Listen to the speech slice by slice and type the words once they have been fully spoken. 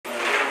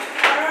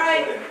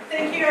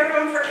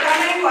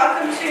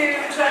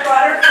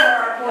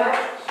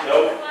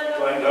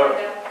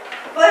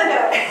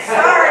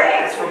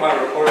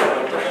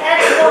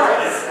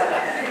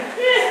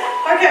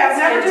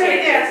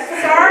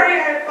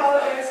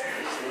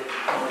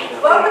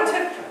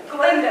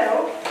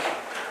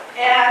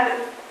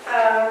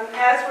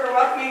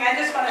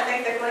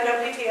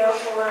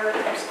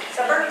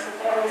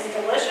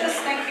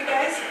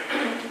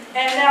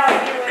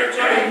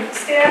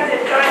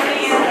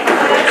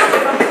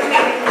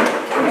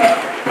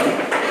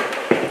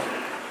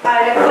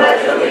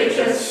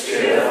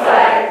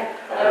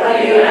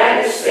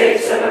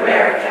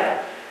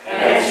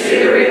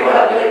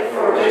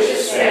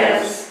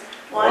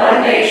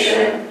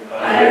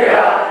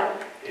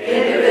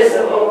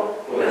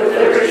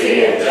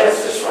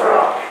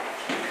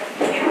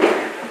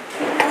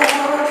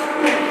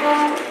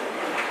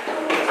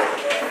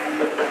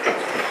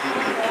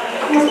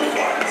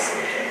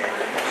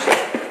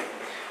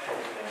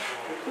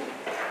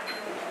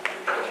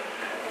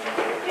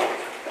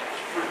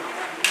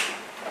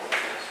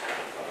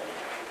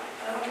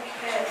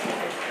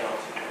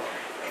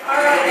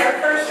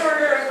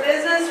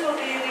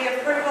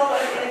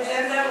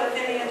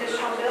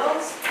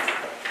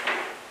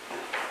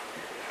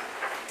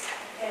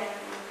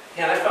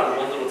Yeah, and I found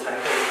one little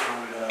typo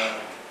on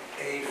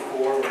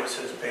A4 where it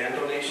says band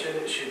donation.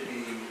 It should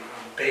be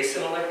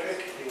Basin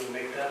Electric. You would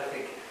make that, I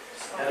think.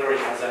 That already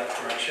has that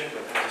correction,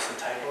 but there's just a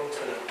typo.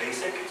 Instead of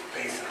basic, it's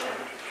Basin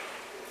Electric.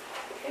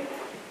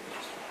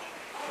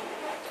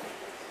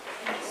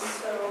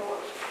 So,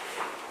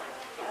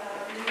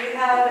 do we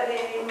have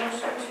a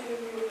motion to?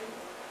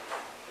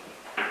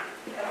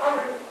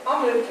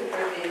 I'll move to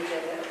approve the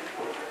agenda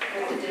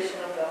with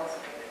additional bills.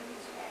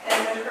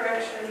 And the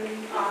correction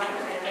on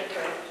And the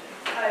correction.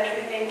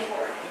 item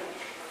A4.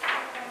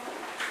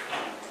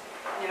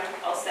 Yeah,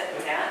 I'll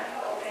second that.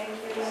 Thank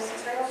you,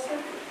 Mrs. Harrelson.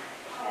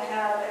 I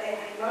have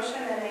a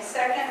motion and a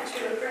second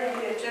to approve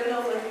the agenda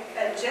with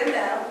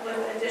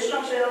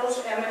additional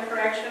bills and the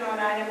correction on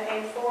item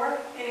A4.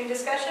 Any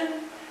discussion?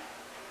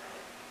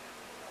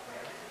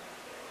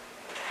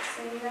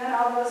 Seeing none,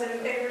 all those in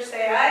favor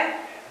say aye.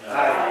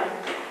 Aye.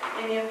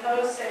 Any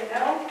opposed, say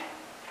no.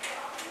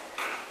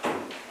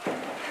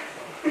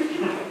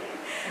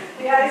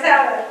 The ayes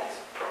have it.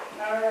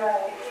 All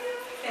right,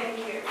 thank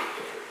you.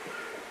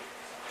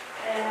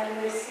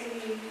 And we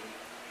see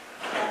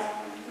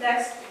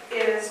next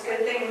is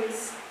good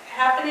things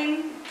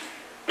happening.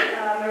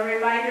 A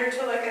reminder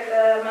to look at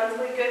the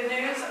monthly good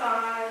news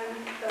on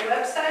the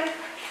website,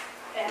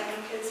 and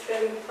it's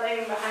been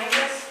playing behind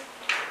us.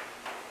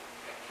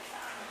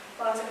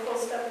 Lots of cool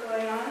stuff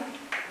going on.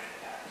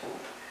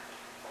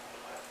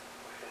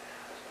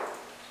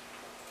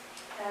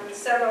 And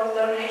several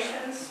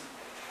donations.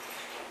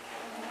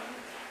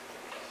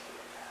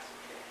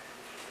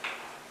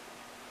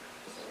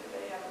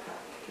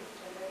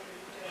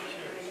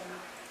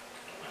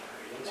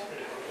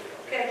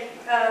 Okay,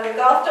 the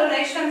golf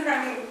donation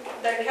from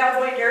the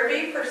Cowboy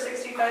Derby for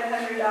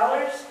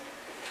 $6,500.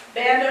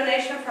 Band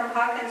donation from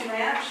Hawkins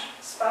Ranch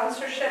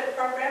sponsorship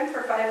program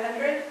for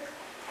 $500.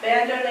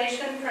 Band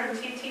donation from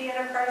TT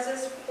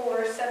Enterprises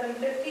for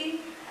 $750.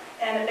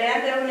 And a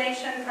band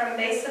donation from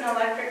Basin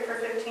Electric for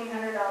 $1,500.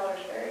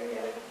 Very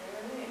good.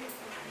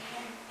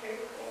 Very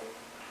cool.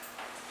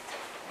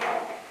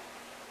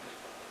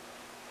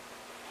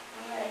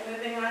 All right,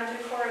 moving on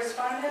to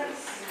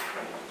correspondence.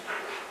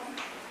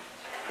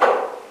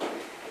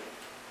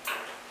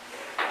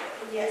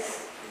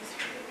 Yes.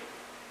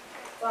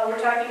 While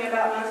we're talking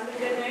about monthly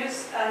good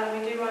news,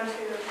 we do want to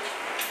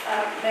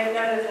make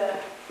note of the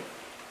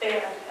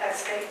band at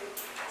state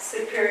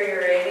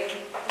Superior rating.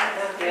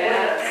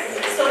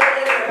 Yes. So what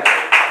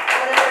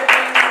other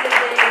things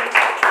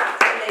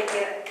did they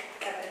get,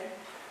 Kevin?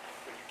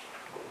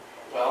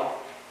 Well,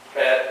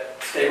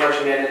 at State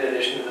Marching Band, in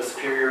addition to the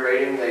superior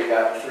rating, they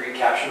got 3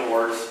 caption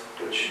awards,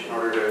 which in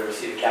order to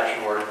receive a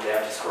caption award, they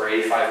have to score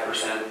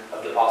 85%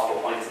 of the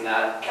possible points in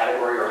that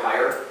category or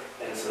higher.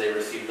 And so they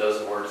received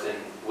those awards in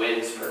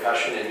winds,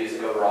 percussion, and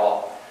music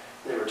overall.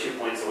 They were 2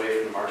 points away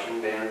from the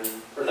marching band,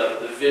 or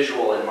the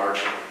visual and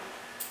marching.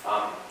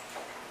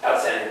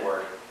 Outstanding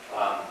award.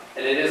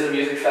 And it is a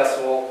music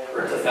festival,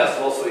 or it's a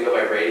festival, so we go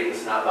by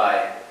ratings, not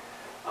by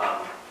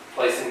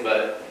placing,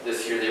 but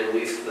this year they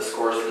released the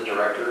scores to the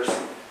directors.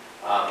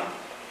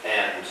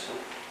 And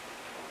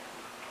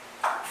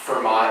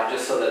for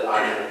just so that I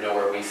kind of know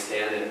where we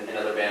stand in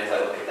other bands, I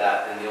look at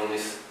that, and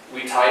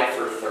we tied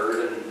for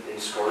 3rd in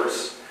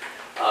scores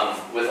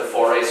with a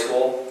 4A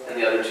school, and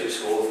the other 2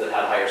 schools that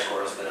had higher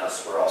scores than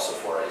us were also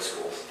 4A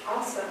schools.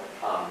 Awesome.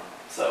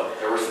 So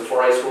there were some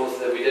 4A schools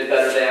that we did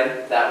better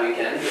than that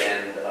weekend,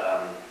 and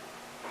I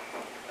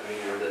mean,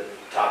 we were the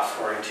top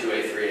scoring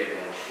 2A, 3A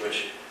band,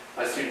 which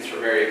my students were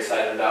very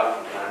excited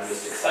about, and I'm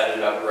just excited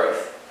about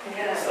growth.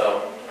 Yeah.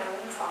 So,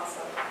 That's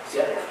awesome.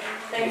 yeah.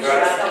 Thank you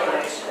Congrats. so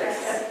much. Thanks.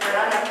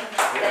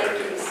 Thank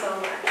you so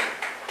much.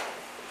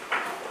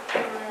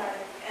 All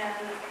right,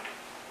 and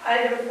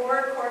item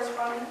 4,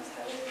 correspondence.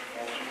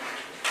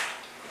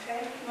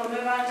 Okay, we'll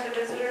move on to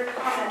visitor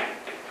comment.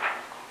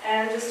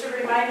 And just a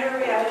reminder,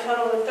 we have a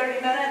total of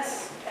 30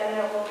 minutes, and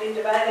it will be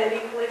divided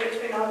equally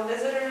between all the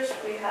visitors.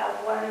 We have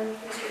one,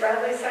 Mr.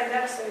 Bradley signed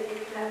up, so you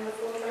can have the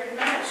full 30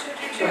 minutes should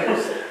you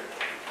choose.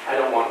 I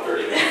don't want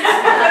 30 minutes.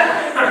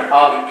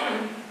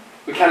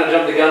 We kind of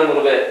jumped the gun a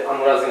little bit on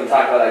what I was going to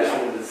talk about. I just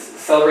wanted to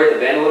celebrate the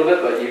band a little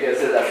bit, but you guys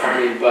did that for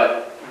me.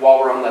 But while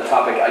we're on that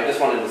topic, I just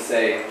wanted to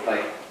say,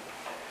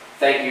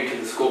 thank you to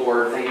the school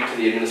board, thank you to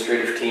the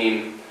administrative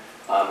team,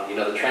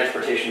 the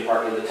transportation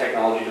department, the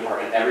technology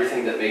department,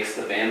 everything that makes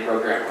the band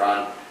program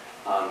run.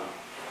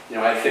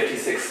 I had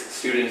 56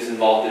 students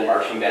involved in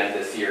marching band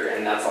this year,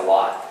 and that's a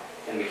lot.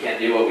 And we can't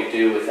do what we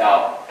do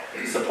without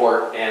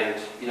support. And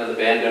the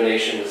band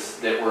donations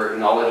that were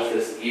acknowledged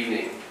this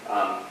evening,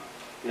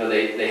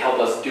 they help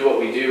us do what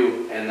we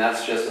do, and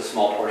that's just a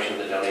small portion of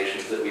the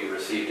donations that we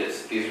received.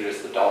 These are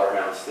just the dollar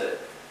amounts that,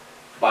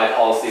 by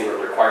policy, we're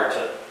required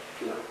to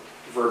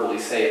verbally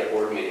say at a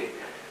board meeting.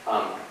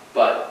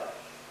 But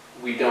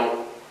we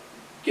don't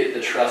get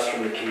the trust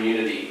from the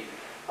community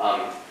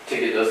to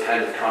get those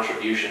kinds of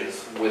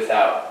contributions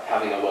without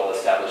having a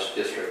well-established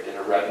district and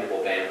a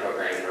reputable band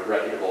program and a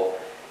reputable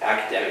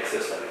academic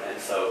system. And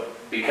so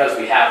because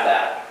we have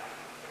that,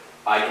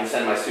 I can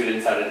send my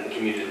students out into the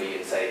community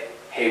and say,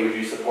 hey, would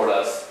you support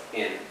us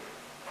in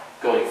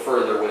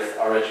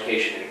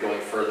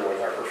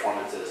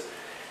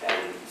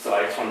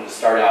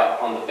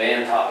on the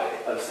band topic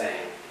of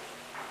saying,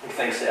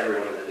 thanks to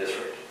everyone in the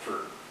district for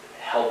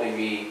helping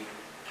me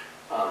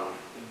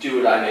do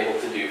what I'm able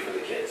to do for the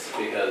kids,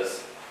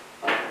 because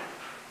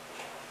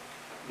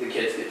the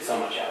kids get so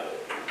much out of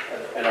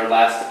it. At our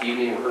last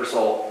evening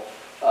rehearsal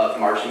of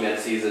marching band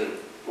season,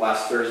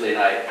 last Thursday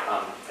night,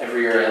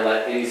 every year I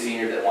let any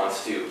senior that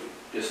wants to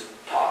just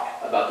talk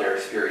about their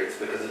experience,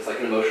 because it's like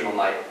an emotional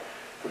night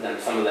for them.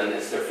 Some of them,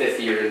 it's their 5th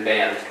year in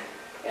band,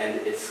 and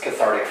it's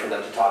cathartic for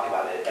them to talk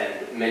about it.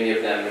 And many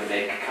of them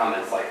make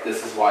comments like,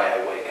 this is why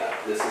I wake up,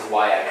 this is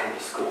why I come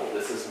to school,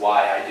 this is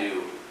why I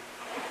do,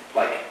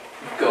 like,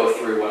 go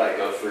through what I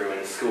go through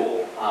in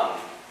school.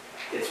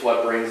 It's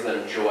what brings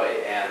them joy,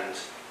 and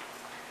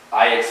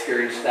I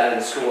experienced that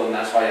in school, and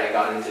that's why I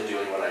got into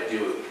doing what I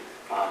do.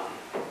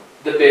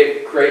 The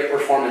big, great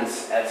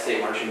performance at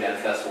State Marching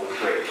Band Festival was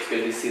great. It's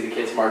good to see the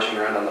kids marching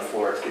around on the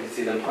floor. It's good to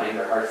see them playing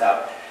their hearts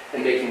out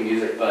and making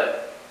music.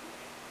 But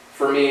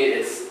for me,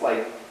 it's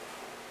like,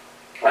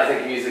 I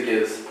think music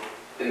is,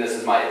 and this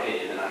is my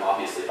opinion, and I'm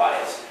obviously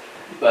biased,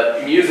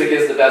 but music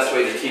is the best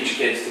way to teach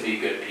kids to be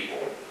good people.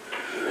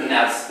 And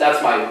that's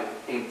my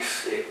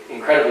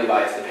incredibly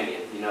biased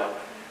opinion, you know.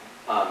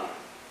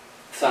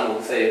 Some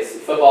would say it's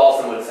football,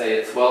 some would say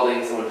it's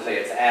welding, some would say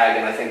it's ag,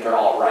 and I think they're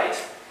all right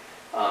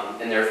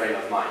in their frame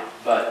of mind.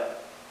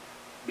 But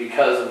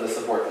because of the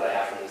support that I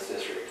have from this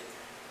district,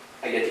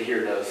 I get to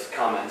hear those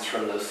comments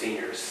from those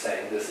seniors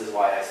saying, this is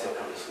why I still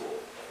come to school.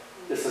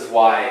 This is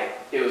why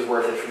it was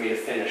worth it for me to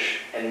finish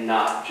and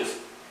not just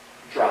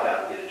drop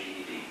out and get a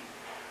GED.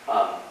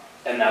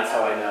 And that's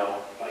how I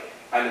know, like,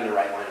 I'm in the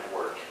right line of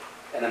work,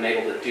 and I'm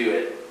able to do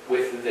it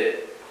with the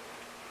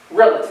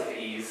relative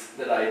ease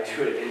that I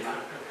do it in,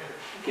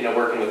 you know,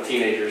 working with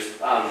teenagers.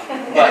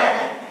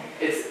 But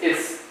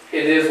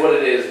it is what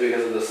it is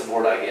because of the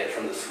support I get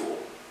from the school.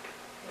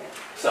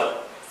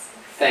 So,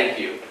 thank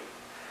you.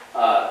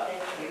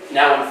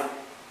 Now,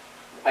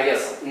 I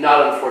guess,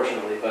 not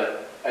unfortunately,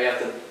 but I have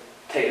to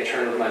take a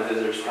turn with my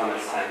visitors'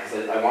 comments time,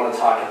 because I want to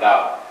talk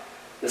about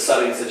the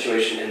subbing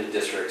situation in the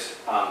district.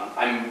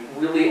 I'm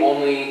really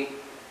only,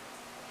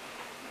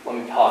 let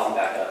me pause and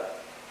back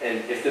up. And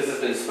if this has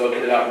been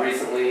spoken about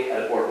recently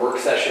at a board work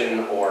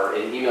session or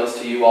in emails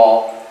to you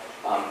all,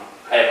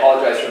 I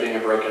apologize for being a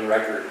broken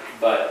record,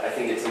 but I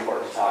think it's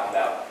important to talk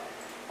about.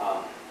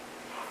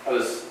 I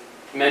was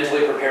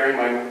mentally preparing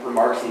my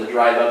remarks on the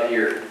drive up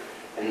here,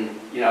 and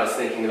you know, I was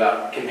thinking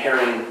about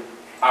comparing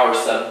our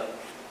sub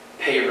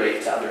pay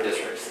rate to other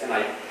districts, and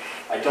I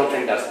don't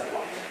think that's the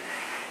point,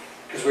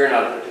 because we're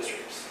not other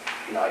districts.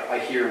 You know, I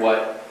hear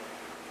what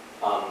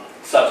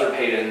subs are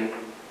paid in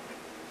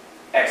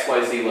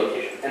XYZ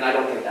location, and I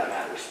don't think that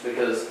matters,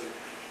 because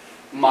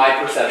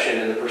my perception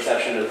and the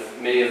perception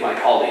of many of my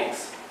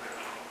colleagues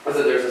is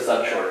that there's a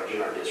sub shortage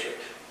in our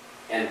district,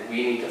 and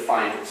we need to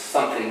find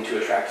something to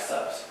attract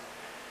subs.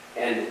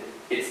 And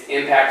it's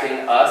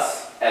impacting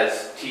us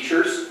as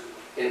teachers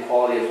in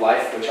quality of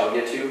life, which I'll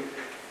get to.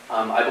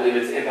 I believe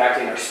it's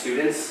impacting our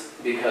students,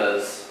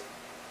 because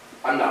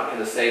I'm not going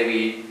to say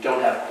we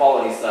don't have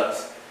quality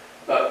subs,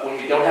 but when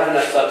we don't have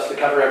enough subs to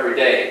cover every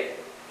day,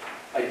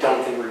 I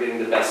don't think we're getting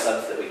the best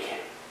subs that we can.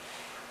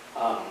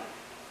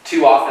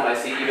 Too often I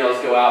see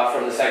emails go out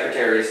from the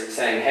secretaries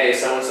saying, hey,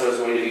 so-and-so is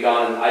going to be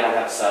gone and I don't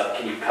have a sub,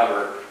 can you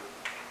cover?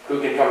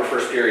 Who can cover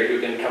first period, who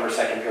can cover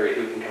second period,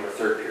 who can cover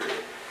third period?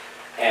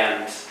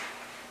 And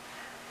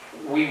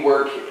we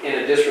work in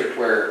a district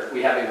where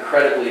we have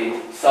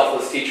incredibly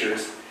selfless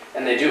teachers,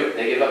 and they do it.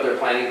 They give up their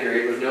planning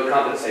period with no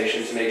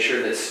compensation to make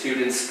sure that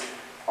students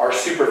are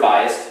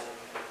supervised,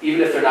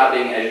 even if they're not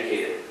being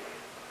educated.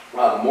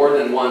 More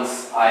than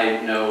once, I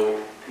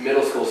know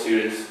middle school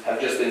students have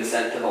just been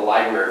sent to the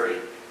library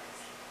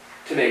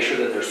to make sure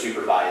that they're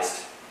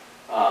supervised.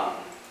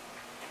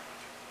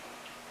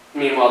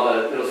 Meanwhile,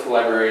 the middle school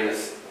librarian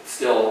is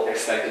still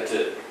expected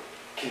to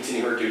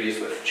continue her duties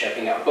with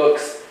checking out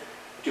books,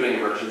 doing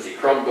emergency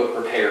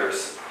Chromebook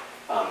repairs,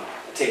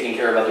 taking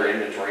care of other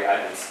inventory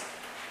items.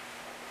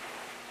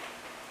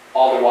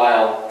 All the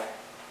while,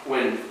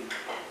 when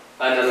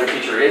another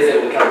teacher is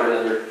able to cover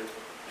another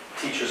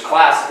teacher's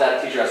class,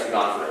 that teacher has to be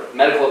gone for a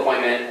medical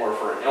appointment or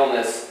for an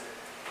illness,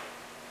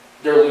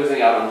 they're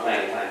losing out on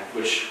planning time,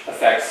 which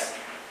affects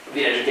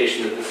the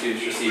education that the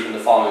students receive in the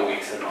following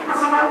weeks and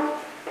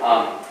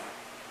months.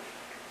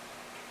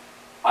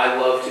 I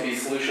love to be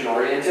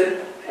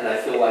solution-oriented, and I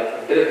feel like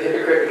a bit of a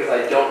hypocrite because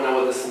I don't know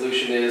what the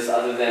solution is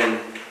other than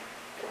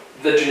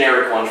the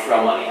generic one,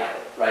 throw money at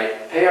it,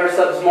 right? Pay our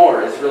subs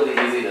more is really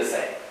easy to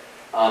say.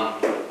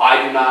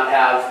 I do not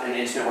have an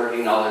intimate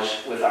working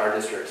knowledge with our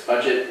district's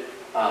budget.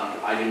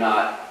 I do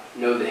not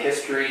know the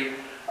history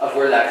of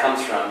where that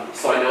comes from,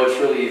 so I know it's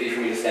really easy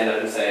for me to stand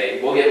up and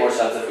say, we'll get more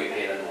subs if we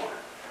pay them more.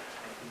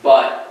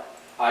 But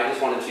I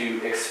just wanted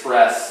to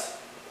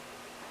express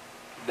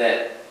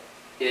that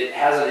it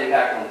has an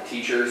impact on the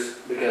teachers,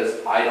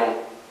 because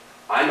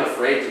I'm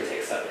afraid to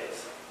take sub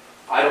days.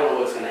 I don't know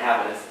what's going to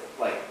happen if,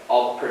 like,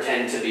 I'll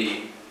pretend to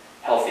be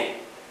healthy.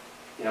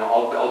 You know,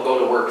 I'll go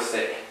to work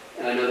sick,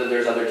 and I know that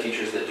there's other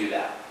teachers that do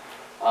that.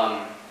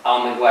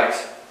 I'll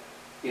neglect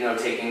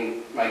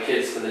taking my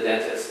kids to the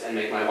dentist and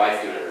make my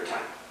wife do it every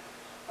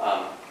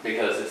time.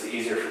 Because it's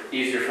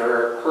easier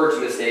for her to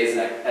miss days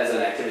as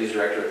an activities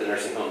director at the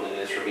nursing home than it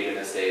is for me to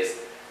miss days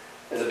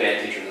as a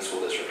band teacher in the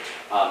school district.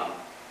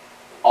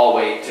 I'll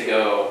wait to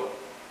go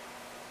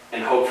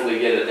and hopefully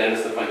get a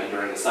dentist appointment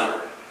during the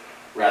summer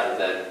rather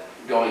than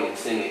going and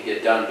seeing it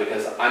get done,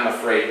 because I'm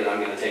afraid that I'm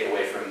going to take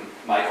away from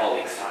my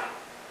colleagues' time,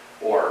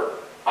 or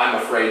I'm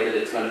afraid that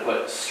it's going to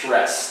put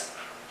stress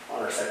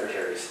on our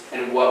secretaries.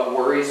 And what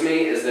worries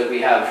me is that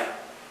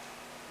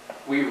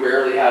we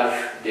rarely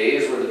have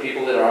days where the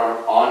people that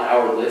are on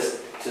our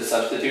list to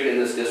substitute in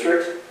this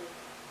district,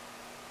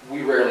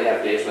 we rarely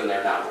have days when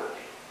they're not working.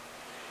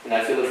 And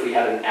I feel if we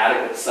had an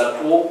adequate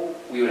sub pool,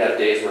 we would have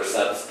days where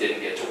subs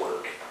didn't get to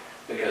work,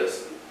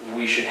 because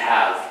we should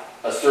have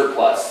a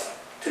surplus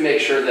to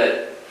make sure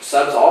that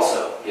subs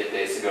also get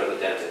days to go to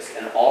the dentist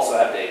and also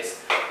have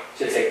days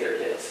to take their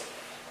kids.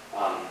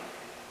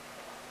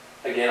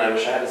 Again, I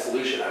wish I had a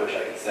solution. I wish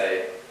I could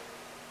say,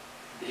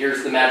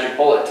 here's the magic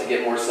bullet to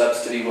get more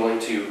subs to be willing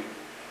to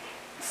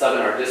sub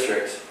in our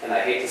district. And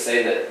I hate to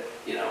say that,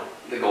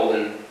 the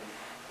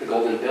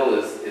golden pill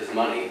is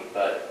money,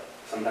 but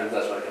sometimes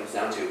that's what it comes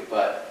down to.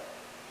 But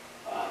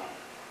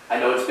I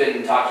know it's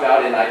been talked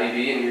about in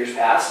IBB in years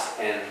past,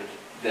 and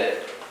that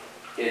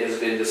it has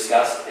been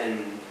discussed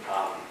and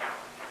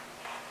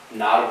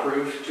not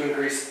approved to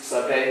increase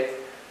sub pay,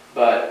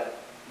 but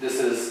this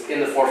is in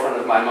the forefront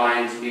of my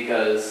mind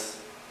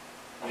because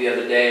the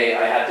other day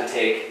I had to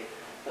take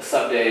a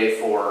sub day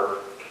for,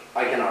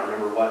 I cannot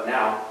remember what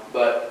now,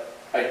 but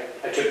I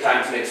took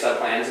time to make sub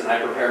plans, and I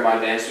prepare my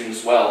band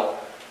students well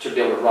to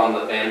be able to run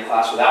the band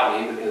class without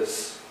me,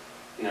 because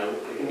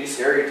it can be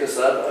scary to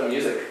sub a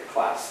music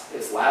class.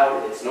 It's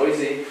loud, it's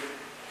noisy.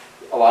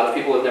 A lot of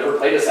people have never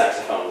played a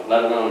saxophone,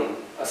 let alone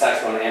a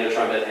saxophone and a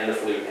trumpet and a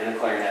flute and a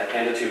clarinet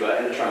and a tuba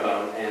and a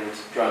trombone and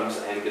drums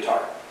and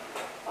guitar.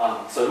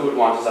 So who would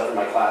want to sub for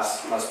my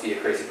class must be a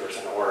crazy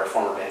person or a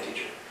former band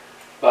teacher.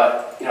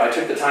 But I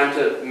took the time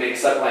to make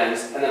sub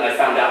plans, and then I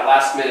found out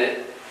last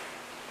minute,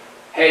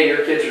 hey,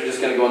 your kids are just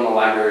going to go in the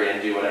library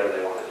and do whatever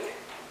they want to do,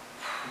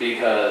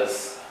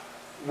 because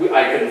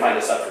I couldn't find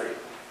a sub for you.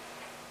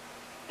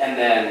 And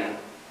then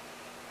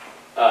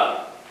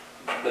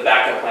the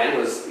backup plan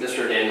was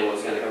Mr. Daniel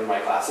was going to cover my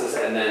classes,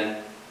 and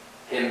then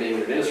him being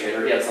an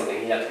administrator, he had something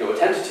he had to go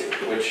attend to,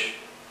 which,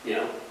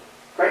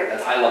 great,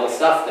 that's high-level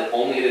stuff that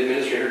only an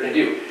administrator can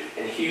do.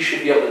 And he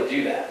should be able to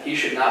do that. He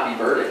should not be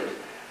burdened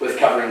with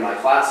covering my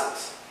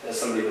classes as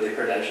somebody with the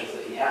credentials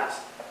that he has.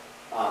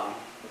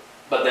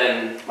 But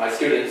then my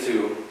students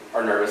who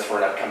are nervous for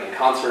an upcoming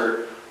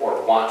concert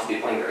or want to be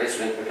playing their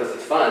instrument because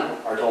it's fun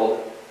are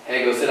told,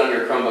 hey, go sit on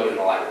your Chromebook in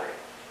the library.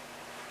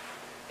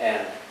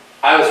 And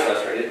I was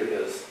frustrated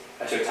because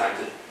I took time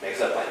to make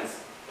sub plans.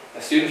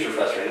 My students were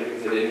frustrated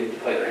because they didn't need to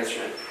play their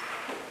instrument.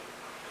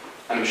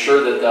 I'm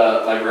sure that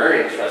the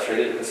librarian was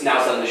frustrated because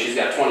now suddenly she's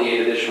got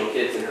 28 additional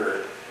kids in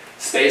her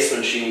space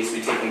when she needs to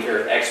be taking care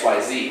of X,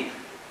 Y, Z.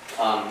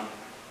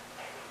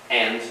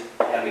 And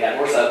had we had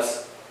more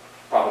subs,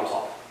 problem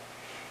solved.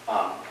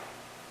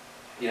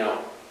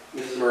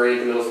 Mrs. Murray at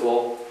the middle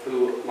school,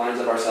 who lines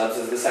up our subs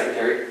as the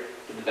secretary,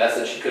 did the best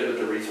that she could with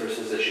the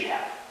resources that she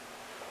had.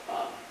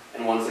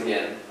 And once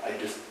again,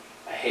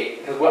 I hate,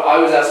 because what I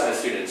always ask my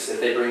students, if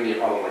they bring me a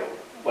problem, like,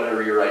 what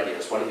are your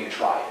ideas? What have you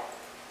tried?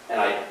 And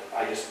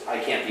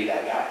I can't be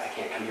that guy. I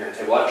can't come here and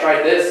say, well, I've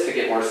tried this to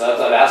get more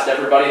subs. I've asked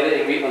everybody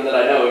in Wheatland that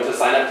I know to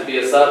sign up to be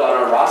a sub on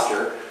our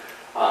roster.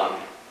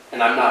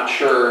 And I'm not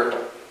sure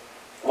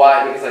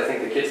why, because I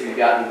think the kids we've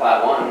got in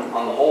Platte 1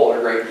 on the whole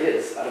are great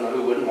kids. I don't know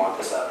who wouldn't want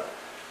the sub.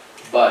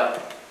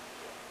 But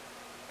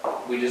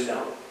we just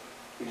don't.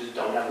 We just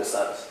don't have the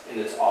subs. And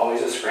it's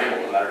always a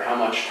scramble, no matter how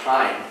much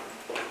time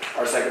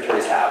our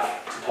secretaries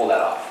have to pull that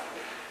off.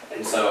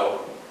 And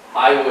so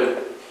I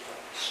would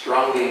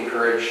strongly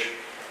encourage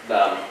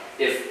them,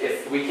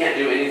 if we can't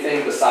do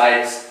anything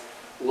besides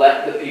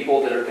let the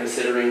people that are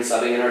considering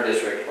subbing in our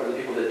district, or the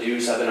people that do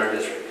sub in our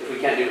district, if we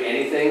can't do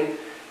anything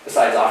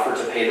besides offer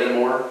to pay them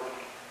more,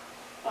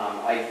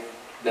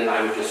 then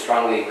I would just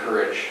strongly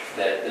encourage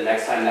that the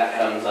next time that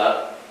comes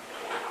up,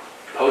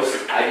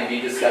 post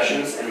IBB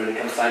discussions, and when it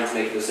comes time to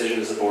make a decision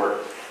as a board,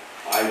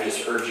 I would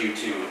just urge you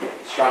to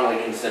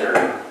strongly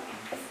consider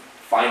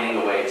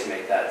finding a way to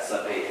make that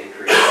sub-pay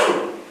increase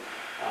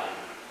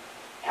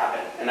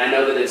happen. And I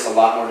know that it's a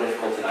lot more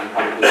difficult than I'm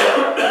probably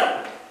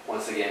aware of.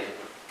 Once again,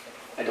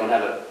 I don't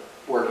have a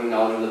working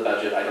knowledge of the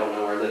budget. I don't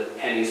know where the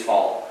pennies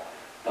fall.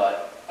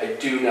 But I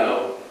do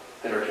know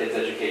that our kids'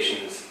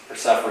 educations are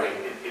suffering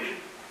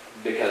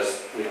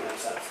because we don't have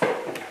subs.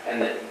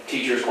 And that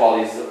teachers'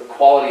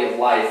 quality of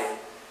life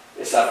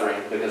is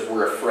suffering because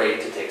we're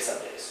afraid to take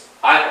sub days.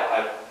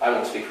 I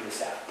won't speak for the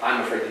staff.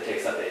 I'm afraid to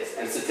take sub days.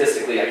 And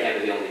statistically, I can't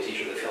be the only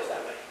teacher that feels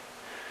that way.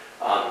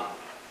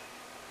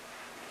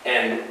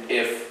 And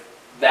if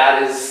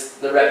that is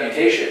the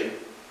reputation,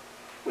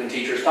 when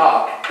teachers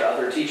talk to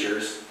other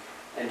teachers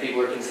and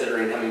people are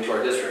considering coming to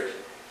our district,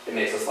 it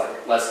makes us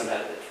less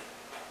competitive.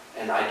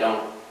 And I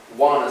don't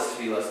want us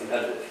to be less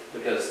competitive,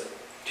 because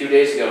 2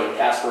 days ago in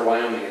Casper,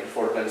 Wyoming at the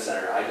Ford Event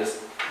Center, I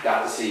just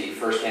got to see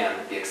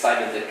firsthand the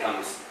excitement that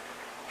comes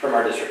from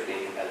our district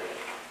being competitive.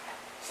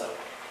 So,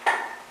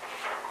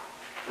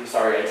 I'm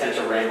sorry, I tend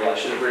to ramble. I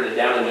should have written it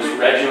down and just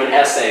read you an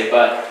essay,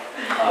 but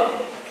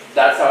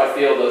that's how I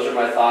feel. Those are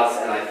my thoughts,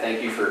 and I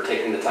thank you for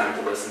taking the time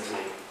to listen to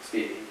me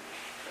speak.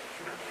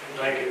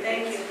 Thank you.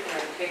 Thank you.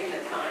 For taking the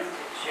time to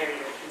share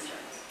your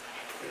concerns.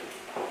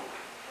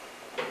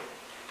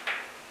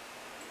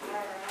 All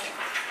right.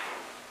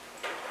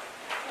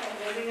 Okay,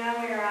 moving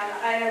on, we are on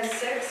item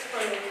 6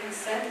 for the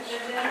consent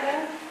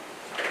agenda.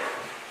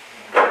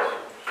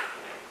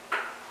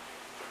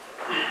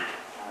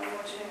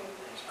 Which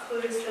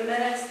includes the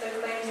minutes, the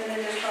claims and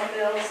additional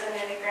bills, and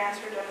any grants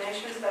or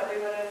donations that we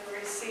would have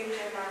received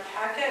in our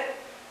packet.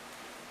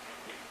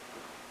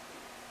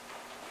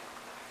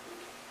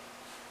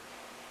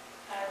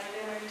 I would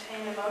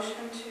entertain a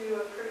motion to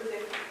approve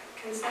the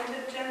consent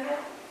agenda.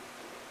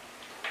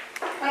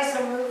 I so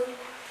move.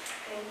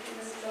 Thank you,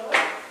 Mrs. Owen.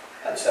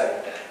 I'd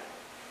second that.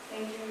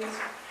 Thank you,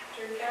 Mr.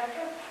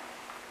 Capra.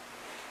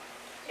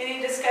 Any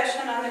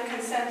discussion on the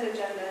consent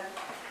agenda?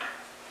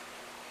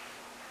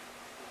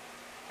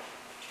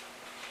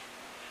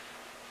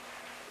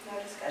 No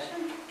discussion?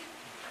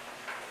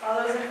 All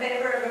those in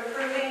favor of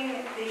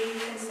approving the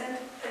consent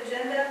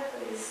agenda,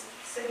 please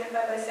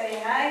signify by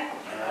saying aye.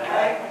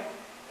 Aye.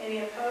 Any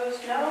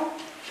opposed? No?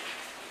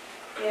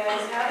 The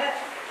ayes have it.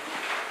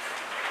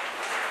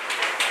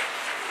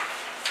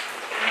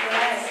 All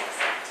right.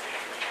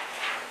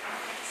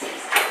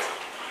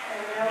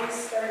 And now we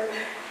start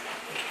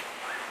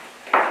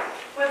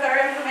with our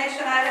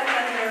information items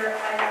under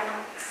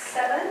item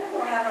 7.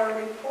 We'll have our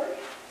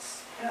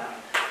reports. Yeah.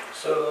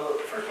 So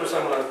the first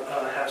person I'm going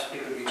to have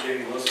speak would be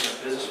Jamie Wilson, a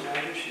business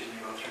manager. She's going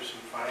to go through some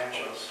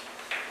financials.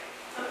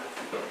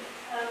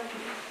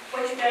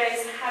 What you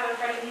guys have in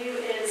front of you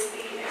is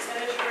the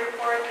expenditure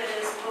report that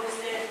is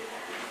posted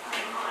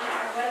on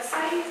our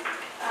website.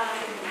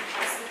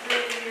 It's the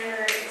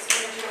 3-year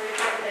expenditure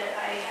report that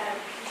I have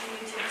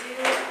continued to do.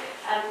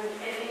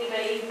 If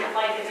anybody would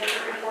like a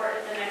different report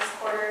at the next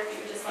quarter, if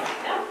you would just let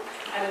me know,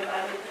 I would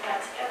gladly put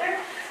that together.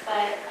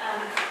 But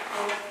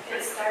we'll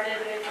get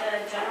started with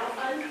the general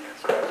fund,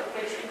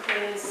 which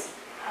includes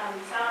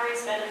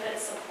salaries,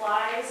 benefits,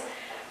 supplies,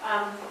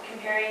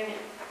 comparing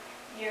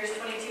years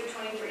 22,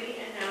 23,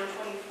 and now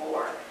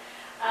 24.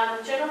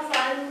 General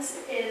fund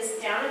is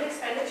down in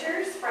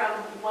expenditures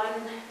from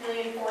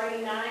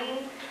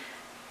 $1,489,000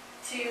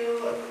 to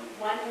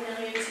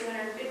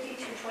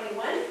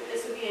 $1,250,221.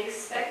 This would be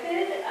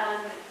expected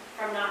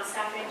from not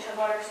staffing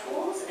Chilwater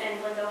schools and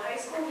Glendale High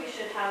School. We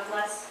should have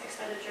less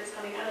expenditures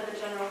coming out of the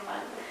general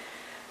fund.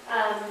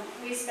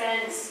 We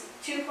spent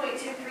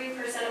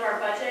 2.23% of our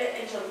budget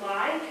in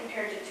July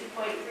compared to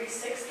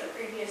 2.36% the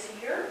previous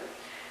year.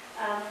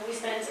 We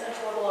spent a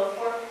total of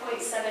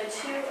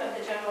 4.72 of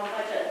the general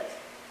budget,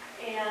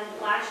 and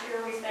last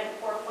year we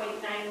spent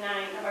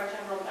 4.99 of our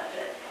general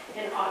budget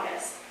in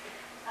August.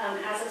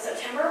 As of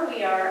September,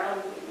 we are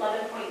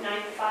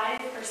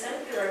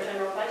 11.95% through our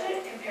general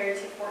budget compared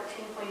to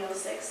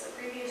 14.06 the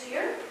previous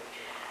year.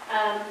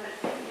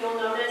 You'll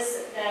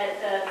notice that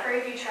the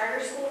Prairie View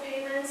Charter School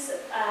payments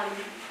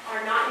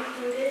are not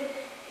included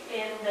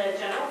in the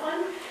general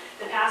fund.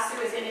 The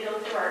pass-through is going to go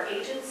through our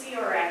agency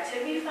or our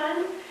activity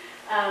fund.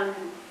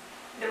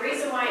 The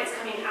reason why it's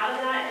coming out of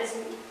that is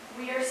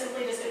we are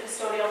simply just a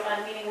custodial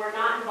fund, meaning we're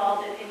not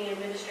involved in any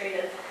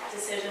administrative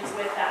decisions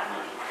with that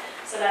money.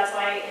 So that's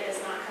why it is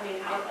not coming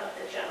out of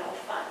the general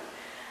fund.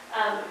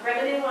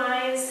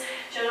 Revenue-wise,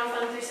 general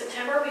fund through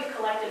September, we've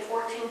collected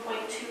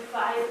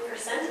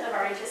 14.25% of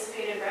our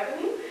anticipated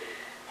revenue.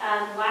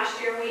 Last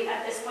year,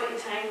 at this point in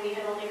time, we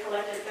had only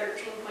collected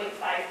 13.53%.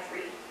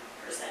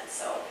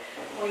 So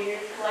we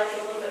collected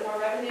a little bit more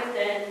revenue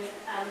than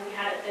we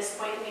had at this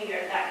point in the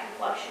year. That can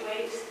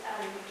fluctuate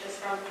just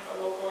from the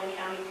local and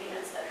county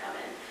payments that come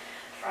in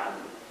from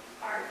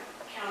our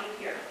county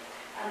here.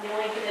 The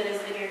only thing that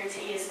is the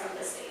guarantee is from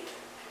the state.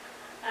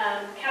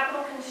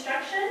 Capital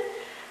construction,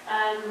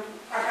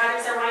 our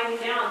projects are winding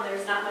down.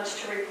 There's not much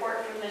to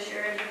report from this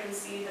year, and you can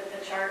see that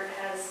the chart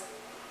has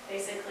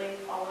basically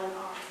fallen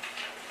off.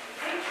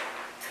 Okay.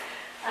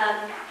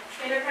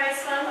 Enterprise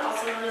fund,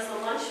 also known as the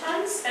lunch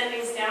fund,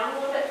 spending's down a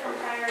little bit from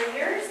prior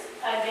years.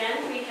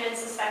 Again, we can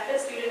suspect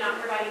this due to not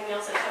providing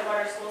meals at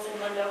Chilwater schools and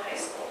Glendale High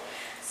School.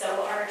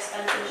 So our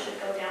expenses should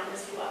go down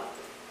as well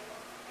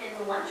in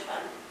the lunch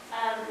fund.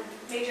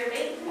 Major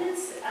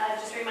maintenance,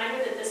 just a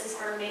reminder that this is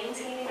for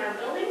maintaining our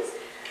buildings.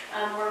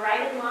 We're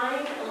right in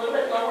line, a little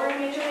bit lower in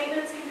major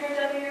maintenance compared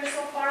to other years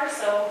so far,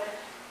 so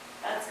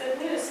that's good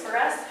news for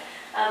us.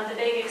 The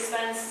big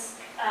expense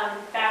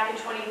back in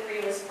 23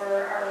 was for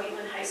our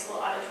Wheatland High School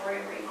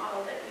auditorium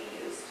remodel that we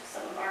used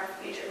some of our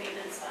major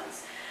maintenance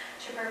funds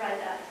to provide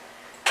that.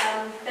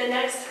 The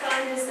next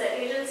fund is the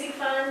agency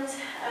fund.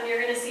 You're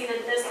going to see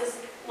that this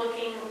is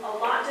looking a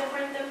lot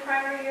different than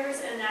prior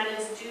years, and that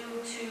is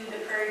due to the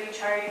Prairie View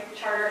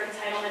Charter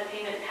entitlement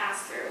payment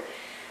pass-through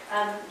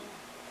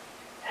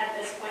at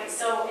this point.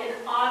 So in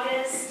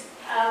August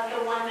of the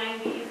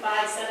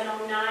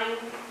 $195,709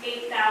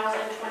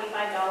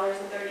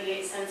 $8,025.38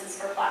 is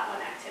for Plat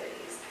 1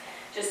 activities.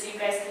 Just so you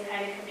guys can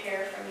kind of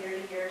compare from year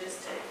to year,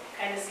 just to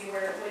kind of see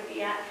where it would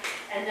be at.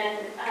 And then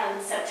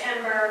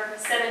September,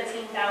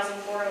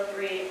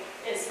 $17,403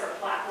 is for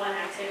Plat 1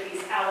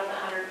 activities out of the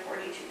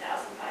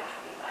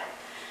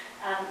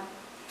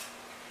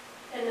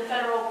 $142,525. In the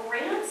federal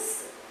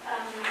grants,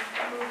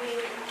 moving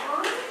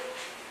on.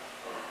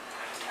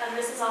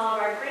 This is all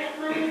of our grant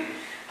money.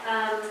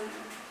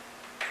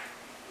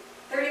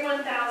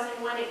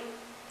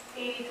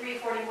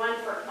 $31,183.41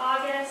 for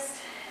August.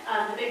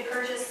 The big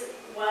purchase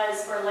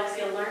was for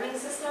Lexia Learning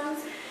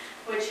Systems,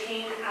 which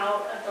came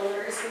out of the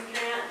literacy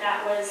grant.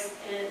 That was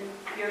in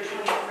year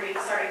 23,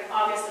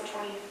 August of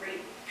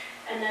 23.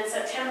 And then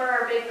September,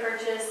 our big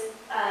purchase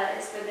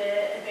is for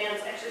the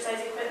advanced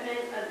exercise equipment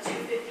of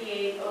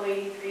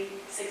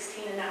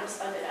 $258,083.16, and that was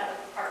funded out of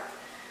the park.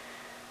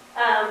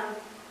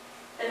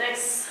 The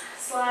next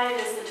slide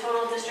is the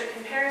total district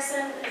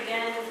comparison.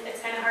 Again,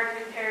 it's kind of hard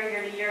to compare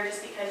year to year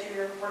just because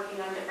you're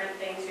working on different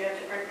things. You have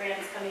different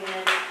grants coming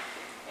in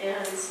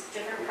and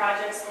different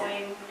projects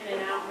going in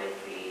and out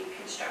with the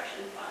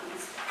construction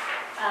funds.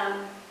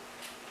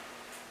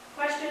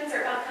 Questions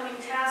or upcoming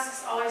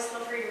tasks, always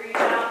feel free to reach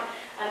out.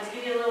 To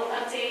give you a little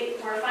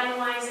update, we're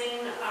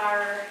finalizing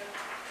our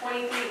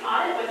 23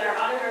 audit with our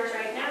auditors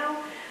right now.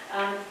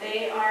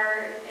 They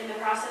are in the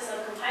process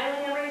of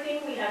compiling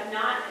everything. We have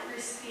not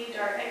received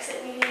our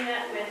exit meeting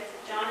yet with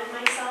John and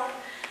myself.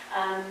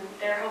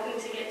 They're hoping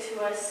to get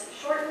to us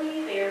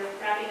shortly. They're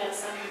wrapping up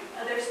some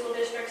other school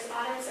districts'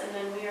 audits, and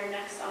then we are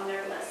next on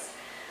their list.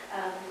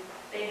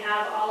 They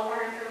have all of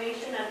our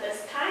information at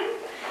this time.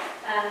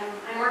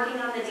 I'm working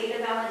on the data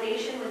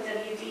validation with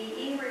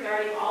WDE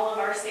regarding all of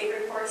our state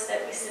reports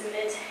that we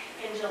submit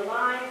in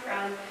July,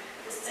 from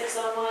the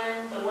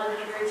 601, the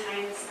 100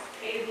 times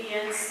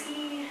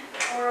ABNC, the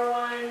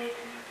 401,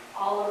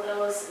 all of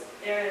those.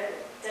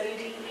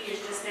 WDE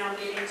is just now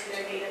getting to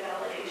their data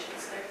validation,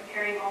 so they're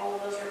comparing all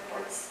of those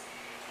reports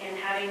and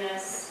having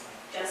us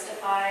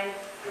justify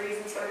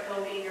reasons for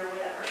coding or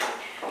whatever.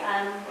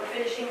 We're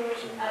finishing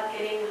up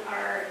getting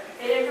our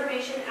bid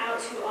information out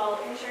to all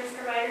insurance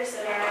providers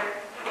that are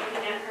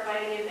looking at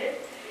providing a bid,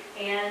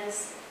 and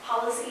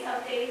policy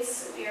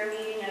updates. We are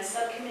meeting as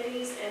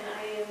subcommittees, and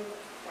I am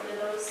one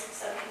of those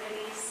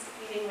subcommittees,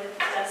 meeting with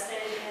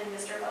Dustin and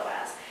Mr.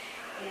 Boaz.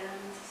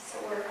 And so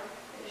we're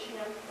finishing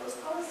up those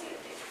policy updates.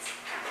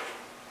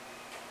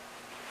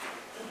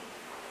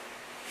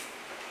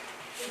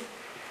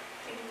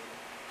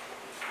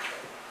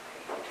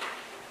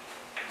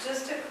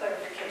 Just a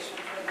clarification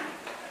for me.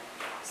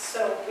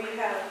 So we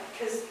have,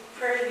 because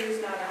Prairie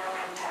View's not our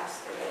own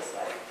pass-through, it's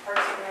like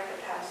Parks and Rec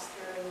are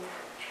pass-through.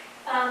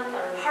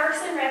 Parks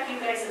and Rec, you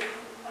guys have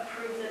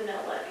approved the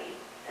mill levy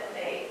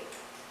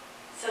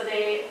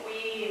that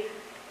we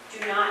do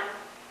not,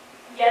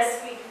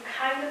 yes, we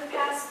kind of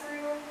pass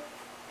through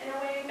in a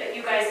way, but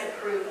you guys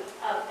approve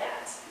of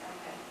that,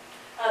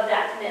 of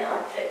that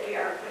mill that we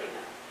are putting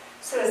up.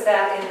 So is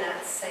that in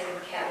that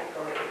same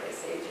category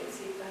as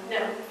agency fund?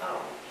 No.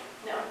 Oh.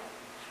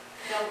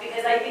 No,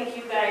 because I think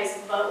you guys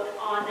vote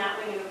on that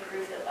when you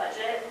approve the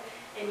budget,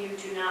 and you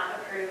do not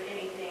approve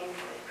anything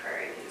with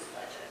Prairie View's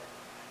budget.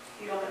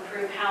 You don't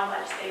approve how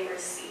much they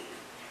receive.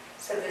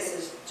 So this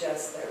is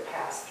just their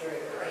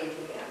pass-through or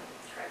ADM?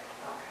 Correct.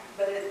 Okay.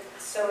 But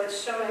so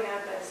it's showing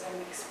up as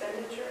an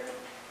expenditure?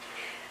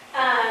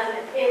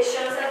 It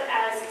shows up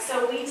as,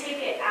 so we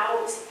take it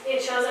out,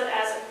 it shows up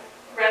as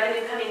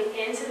revenue coming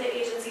into the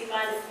agency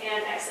fund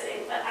and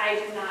exiting, but I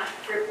do not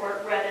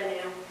report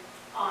revenue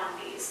on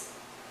these.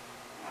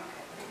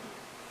 Okay.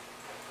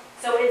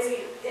 So it's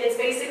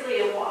basically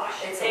a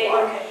wash. It's a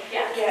wash. Okay.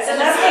 Yeah. Yeah, So so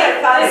that's what I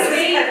thought it the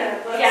state, kind of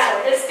looks yeah,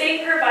 like. the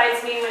state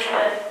provides me with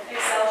an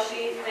Excel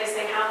sheet. They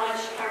say how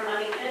much our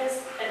money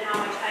is and how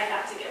much I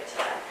have to give to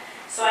them.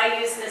 So I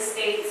use the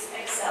state's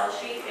Excel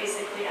sheet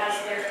basically as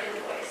their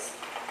invoice.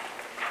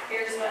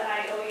 Here's what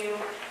I owe you,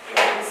 and you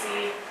can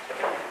see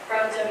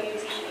from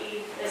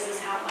WDE, this is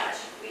how much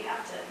we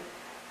have to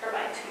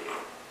provide to you.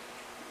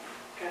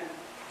 Good.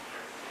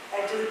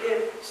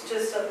 It's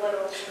just a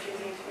little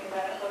confusing to me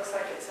that it looks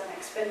like it's an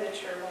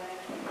expenditure when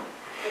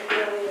it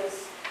really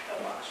is a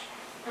wash.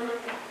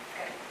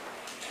 Okay.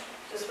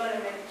 Just want to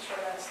make sure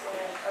that's the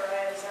way, or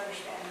I was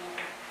understanding it.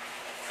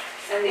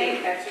 And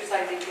the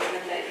exercise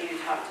equipment that you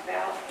talked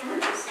about,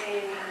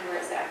 purchasing, where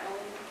is that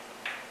going?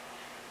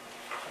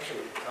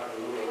 Actually, we can talk a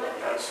little bit about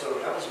that.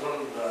 So that was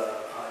one of the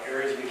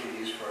areas we could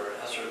use for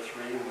ESSER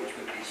 3, which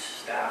would be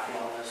staff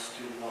wellness,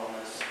 student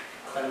wellness,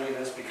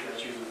 cleanliness, because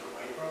it's used as a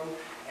weight room,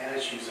 and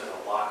it's used as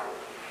a locker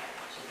room.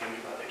 So think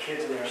about the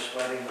kids in there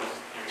sweating, those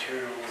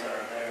materials that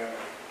are there,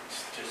 and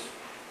it's just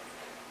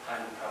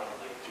time to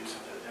probably do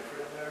something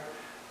different in there.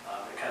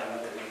 It kind of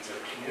met the needs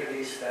of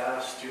community,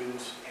 staff,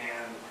 students,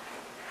 and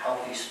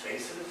healthy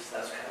spaces.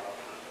 That's kind of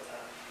what we look at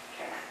that.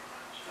 Okay.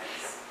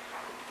 Nice.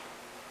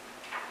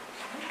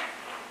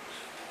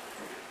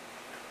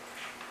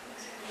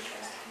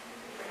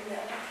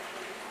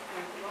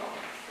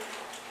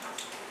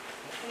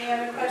 Any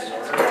other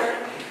questions for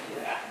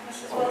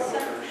Mrs.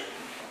 Wilson?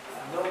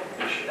 No,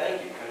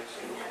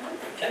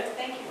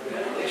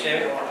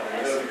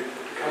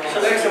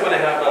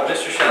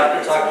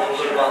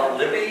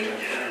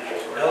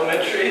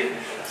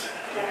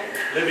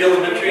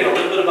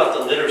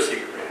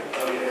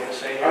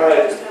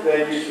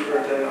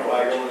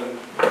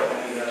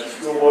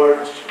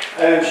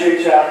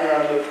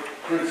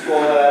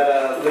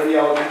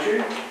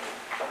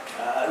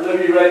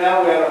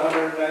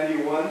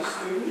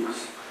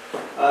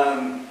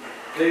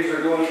 things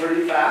are going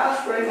pretty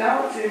fast right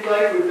now, it seems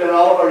like. We've done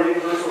all of our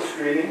universal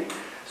screening.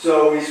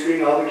 So we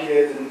screen all the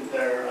kids and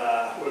their,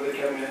 where they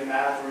come in,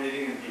 math,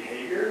 reading, and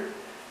behavior.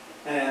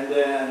 And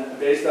then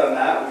based on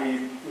that,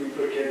 we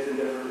put kids in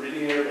different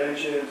reading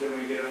interventions and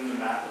we give them the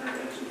math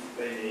interventions that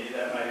they need.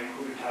 That might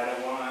include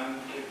Title I,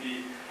 could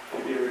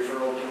be a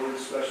referral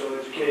towards special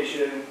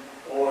education,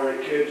 or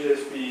it could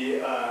just be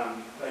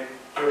like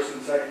first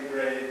and second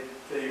grade,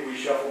 we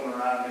shuffle them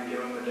around and give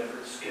them a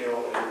different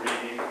skill in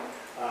reading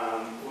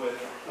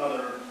with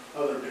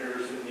other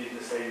peers that need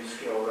the same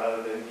skill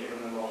rather than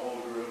giving them a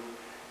whole group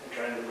and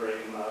trying to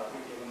break them up.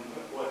 We give them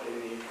what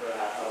they need for a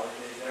half hour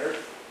day there.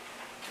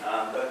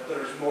 But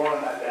there's more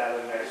on that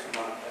data next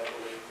month.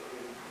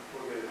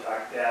 We're going to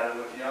talk data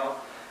with y'all.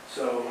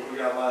 So we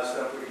got a lot of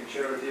stuff we can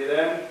share with you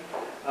then.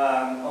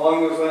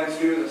 Along those lines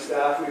too, as a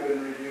staff, we've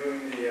been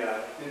reviewing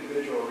the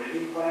individual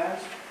reading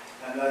plans.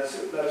 And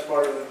that's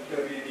part of the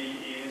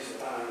WDE's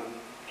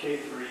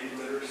K-3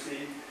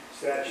 literacy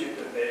statute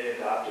that they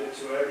adopted.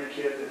 So every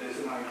kid that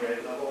isn't on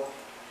grade level,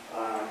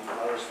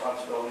 our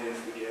responsibility is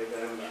to give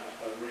them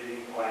a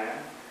reading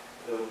plan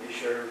that will be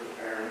shared with the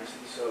parents.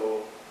 And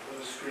so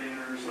those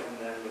screeners and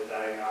then the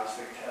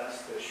diagnostic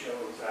tests that show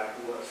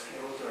exactly what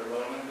skills are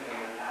low and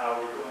then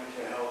how we're going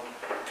to help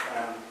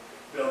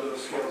build those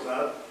skills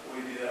up.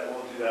 We'll do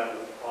that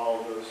with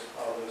all those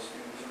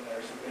students in there.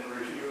 So we've been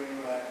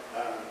reviewing that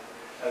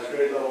as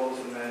grade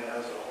levels and then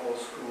as a whole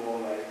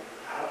school, like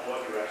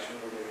what direction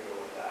we're going to go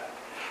with that.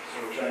 So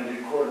we're trying to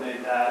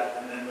coordinate that,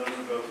 and then those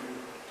will go through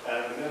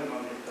at a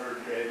minimum to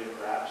third grade and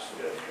perhaps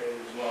fifth grade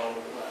as well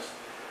with the rest.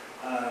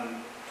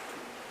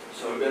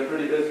 So we've been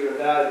pretty busy with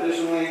that.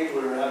 Additionally,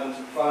 we were having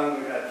some fun.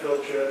 We've had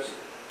field trips.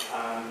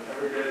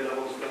 Every grade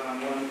level's been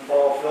on one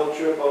fall field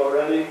trip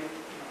already.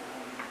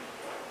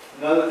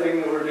 Another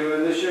thing that we're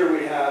doing this year,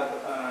 we have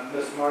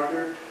Miss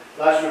Marker.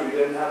 Last year we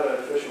didn't have an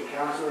official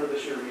counselor.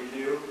 This year we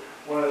do.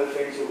 One of the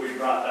things that we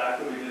brought back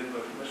that we did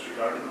with Mr.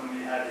 Gardner when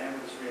we had him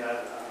was we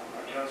had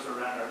our counselor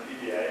ran our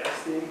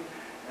PBIS team.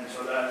 And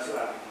so that's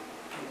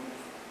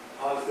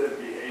positive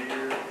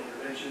behavior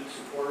intervention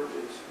support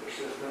is their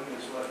system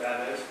is what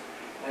that is.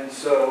 And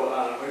so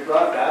we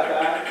brought that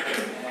back,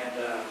 and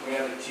we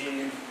have a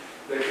team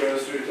that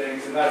goes through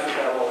things, and that's what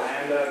that little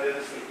handout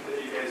is that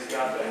you guys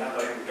got that have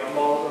like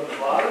gumballs on the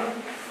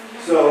bottom.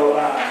 So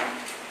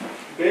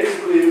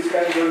basically, this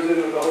kind of goes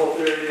into the whole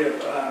theory of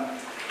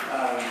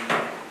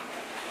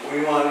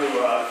we want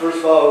to, first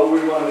of all,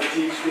 we want to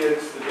teach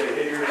kids the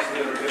behaviors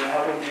that are going to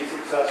help them be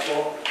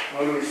successful.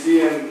 When we see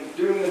them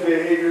doing the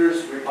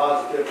behaviors, we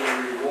positively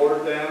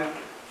reward them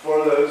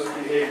for those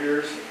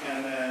behaviors,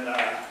 and then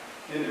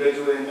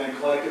individually and then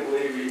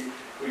collectively,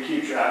 we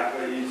keep track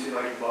of it. You see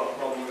like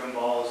bubble gum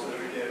balls that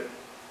we get,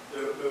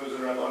 those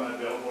are up on the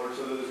billboard,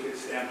 so those get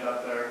stamped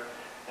up there.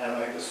 And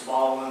like the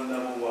small one,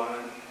 level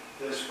 1,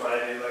 this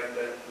Friday, like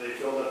that, they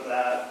filled up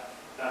that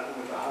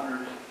with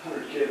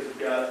 100 kids have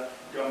got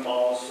gum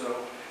balls,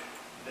 so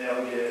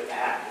they'll get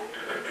happy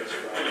this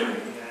Friday.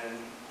 And then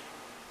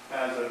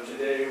as of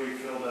today, we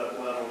filled up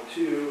level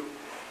 2,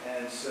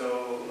 and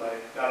so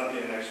like that'll be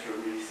an extra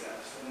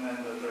recess. And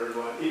then the third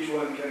one, each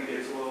one kind of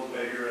gets a little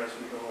bigger as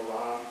we go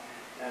along,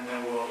 and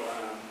then we'll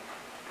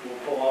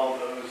pull all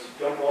those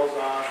gum balls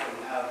off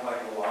and have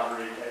like a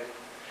lottery type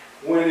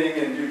winning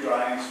and do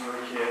drawings for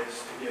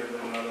kids to give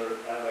them another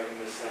like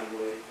an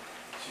assembly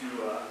to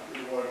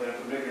reward them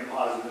for making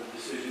positive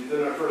decisions.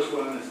 Then our first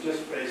one is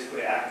just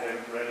basically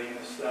academic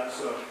readiness stuff.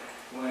 So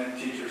when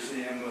teachers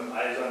see them with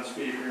eyes on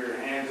speaker,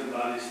 hands and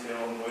body still,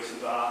 and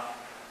voices off,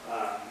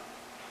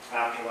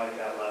 after like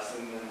that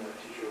lesson, then the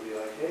teacher will be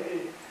like,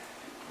 "Hey,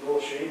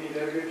 little Shane, you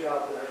did a good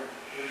job there.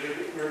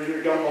 Here's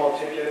your gumball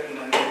ticket," and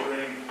then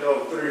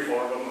they'll 3 or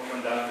 4 of them will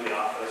come down to the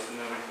office, and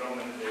then we throw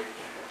them in a big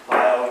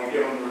pile, and we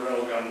give them a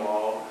real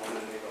gumball, and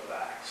then they go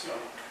back. So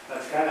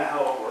that's kind of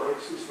how it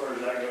works as far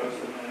as that goes,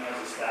 and then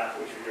as a staff,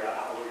 we figure out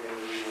how we're going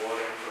to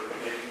reward them for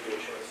making good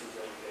choices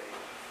every day.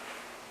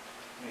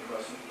 Any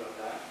questions about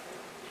that?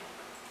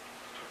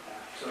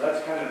 Yeah. So that's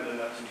kind of the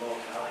nuts and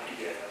bolts of how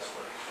PBIS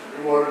works.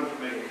 Reward them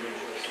for making good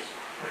choices.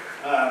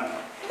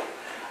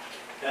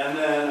 And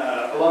then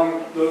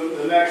along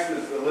the next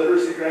is the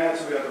literacy grant.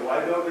 So we have the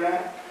Y-Build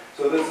grant.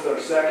 So this is our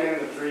second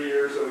in 3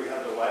 years that we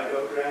have the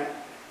Y-Build grant.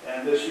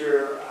 And this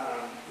year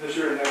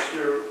and next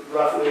year,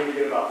 roughly we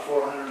get about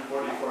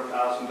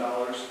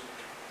 $444,000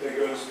 that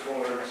goes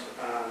towards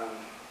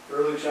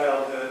early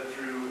childhood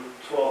through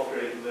 12th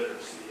grade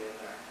literacy in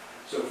there.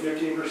 So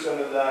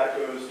 15% of that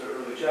goes to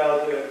early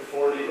childhood,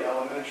 40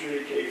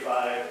 elementary, K-5,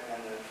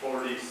 and then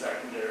 40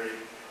 secondary,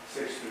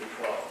 6 through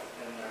 12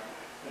 in there.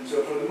 And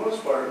so for the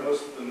most part,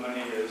 most of the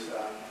money has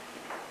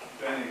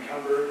been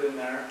encumbered in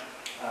there.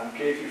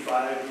 K through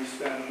 5, we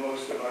spend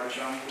most of our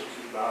chunk, which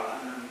is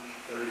about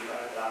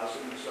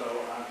 $135,000 or so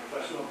on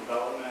professional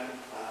development.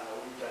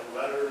 We've done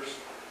letters.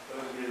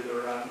 Those of you that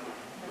were on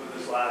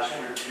with us last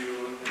year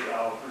too, they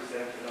all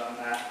presented on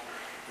that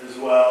as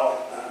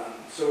well.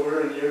 So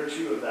we're in year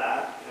 2 of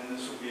that, and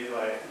this will be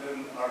like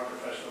then our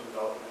professional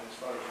development as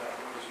far as that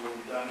goes will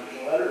be done with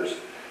the letters,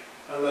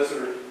 unless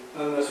there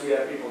unless we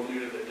have people new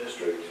to the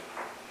district.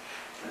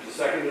 At the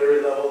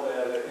secondary level, they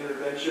have an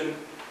intervention.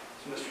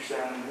 Is Mr.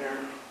 Salmon here?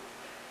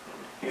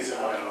 He's in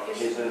my office.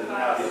 He's in the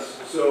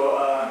Yes. So,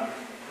 I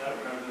don't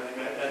remember the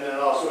name, and then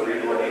also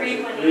Read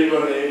 180. Read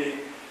 180,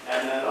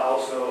 and then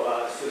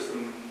also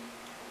System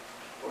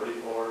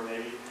 44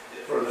 maybe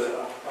for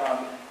the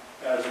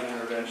as an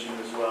intervention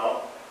as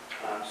well.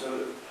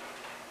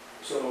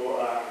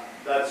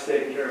 That's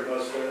taking care of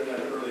most of it. And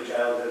then early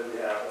childhood, we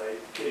have like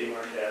Katie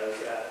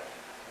Marquez at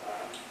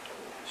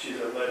she's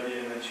at Levy,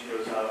 and then she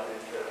goes out and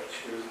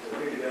she goes to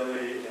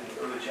Piccadilly and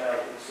Early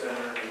Childhood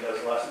Center and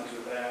does lessons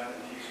with them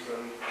and teaches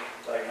them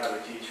like how to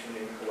teach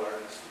phonemic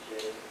awareness to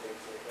kids and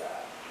things like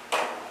that.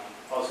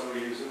 Also, we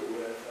use it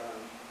with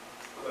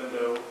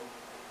Glendo,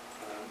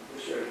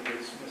 which is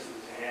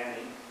Mrs.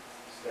 Hanny,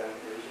 who's down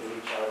here, is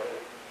Early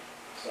Childhood.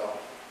 So,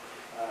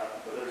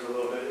 but there's a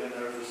little bit in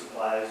there for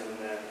supplies and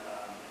then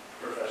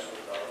professional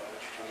development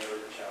on the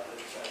Early Childhood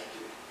side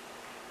too.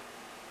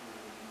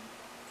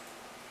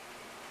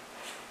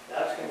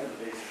 That's kind of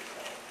the basic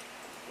stuff.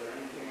 Is there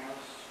anything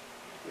else,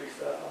 big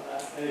stuff on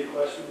that? Any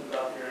questions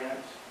about your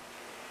ants?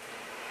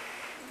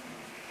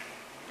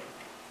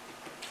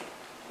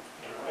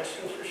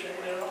 Questions for Shane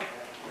now?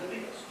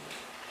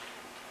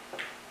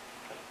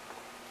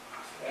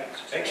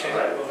 Thanks, Shane.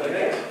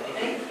 Thank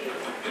you.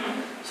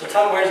 So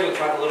Tom Ware's going to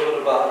talk a little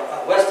bit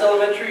about West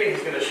Elementary, and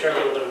he's going to share a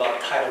little bit about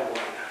Title I.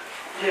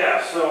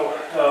 Yeah, so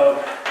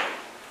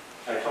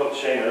I told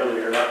Shane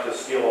earlier not to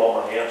steal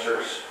all my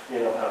answers. You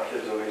know how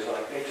kids always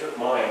like, they took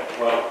mine.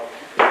 Well,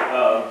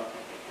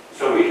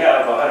 so we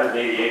have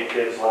 188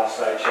 kids last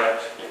I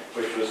checked,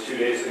 which was 2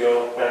 days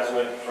ago. That's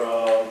went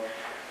from,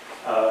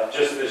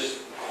 just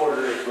this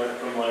quarter, it went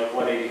from like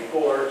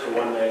 184 to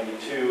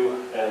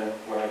 192. And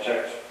when I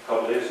checked a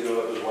couple days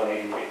ago, it was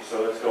 188.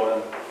 So it's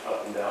going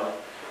up and down,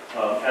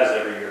 as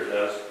every year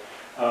does.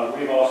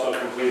 We've also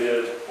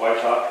completed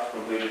White Top,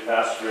 completed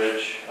Fast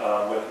Ridge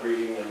with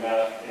reading and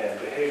math and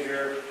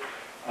behavior.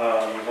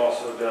 We've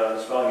also done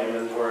spelling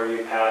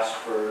inventory, passed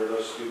for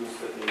those students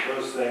that need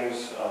those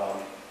things.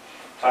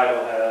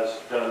 Title has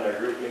done their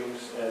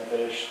groupings and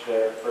finished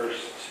their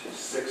first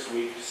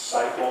 6-week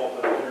cycle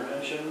of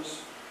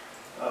interventions.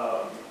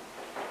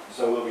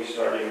 So we'll be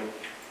starting,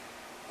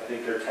 I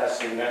think they're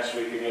testing next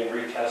week again,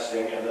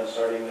 retesting, and then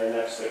starting their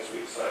next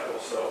 6-week cycle.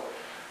 So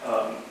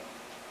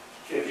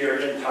if you're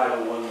in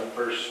Title I the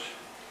first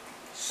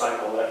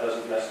cycle, that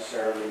doesn't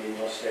necessarily mean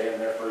you'll stay in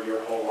there for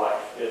your whole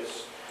life.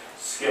 It's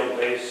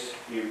skill-based.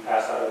 You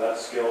pass out of that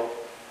skill,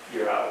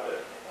 you're out of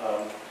it.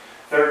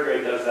 Third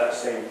grade does that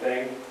same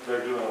thing.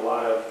 They're doing a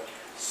lot of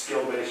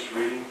skill-based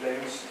reading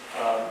things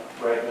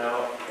right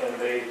now, and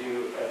they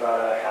do about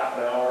a half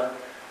an hour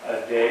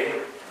a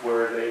day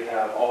where they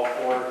have all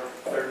 4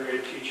 third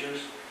grade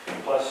teachers,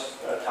 plus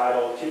a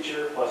title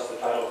teacher, plus the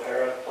title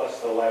para,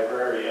 plus the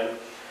librarian.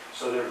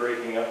 So they're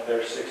breaking up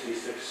their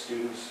 66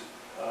 students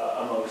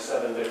among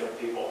 7 different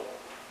people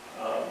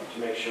to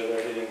make sure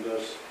they're hitting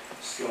those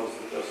skills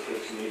that those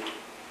kids need.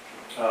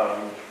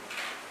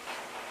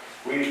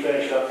 We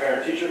finished up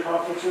parent-teacher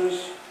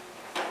conferences.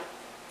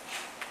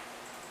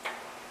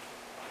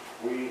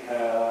 We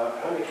have,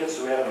 how many kids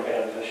do we have in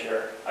band this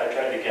year? I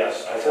tried to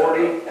guess. I said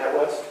 40 at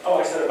West? Oh,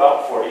 I said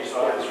about 40,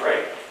 so I was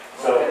right.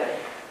 So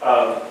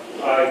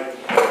I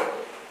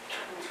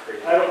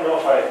don't know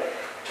if I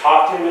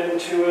talked him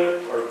into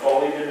it or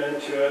bullied him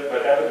into it,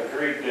 but Evan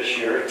agreed this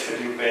year to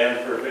do band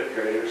for 5th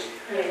graders.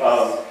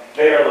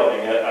 They are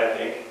loving it, I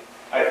think.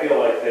 I feel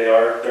like they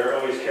are. They're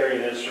always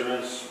carrying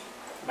instruments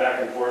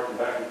back and forth and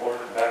back and forth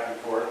and back and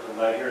forth,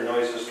 and I hear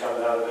noises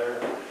coming out of there.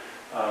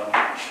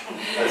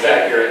 That's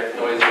accurate.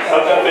 Noises.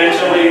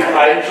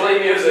 Eventually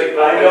music.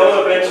 I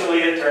know eventually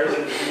it turns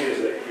into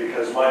music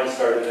because mine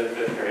started in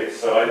 5th grade,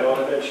 so I know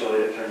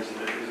eventually it turns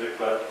into music,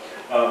 but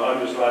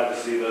I'm just glad to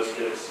see those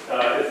kids.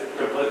 It's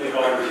completely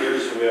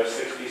volunteers, so we have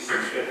 66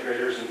 5th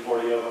graders and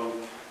 40 of them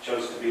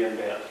chose to be in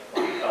band.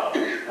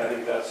 I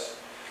think that's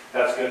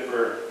good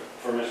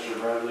for Mr.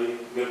 Bradley,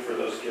 good for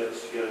those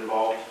kids to get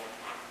involved.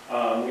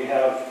 We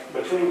have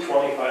between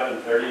 25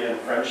 and 30 in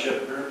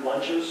friendship group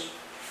lunches.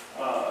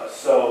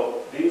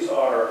 So these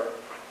are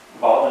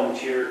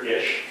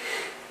volunteer-ish.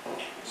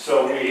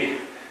 So we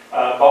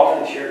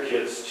volunteer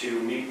kids to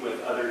meet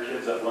with other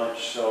kids at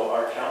lunch. So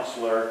our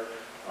counselor,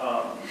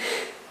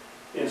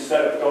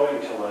 instead of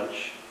going to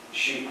lunch,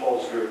 she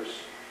pulls groups.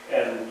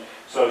 And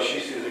so she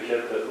sees a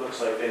kid that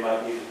looks like they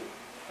might need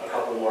a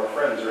couple more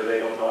friends or they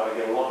don't know how to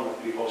get along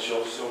with people,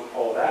 she'll still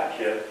pull that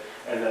kid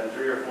and then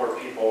 3 or 4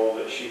 people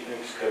that she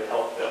thinks could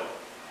help them.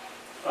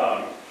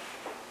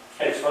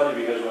 It's funny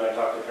because when I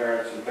talk to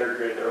parents in 3rd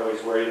grade, they're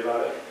always worried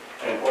about it.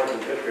 And 4th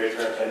and 5th grade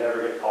parents, I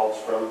never get calls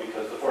from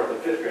because the 4th and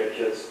 5th grade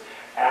kids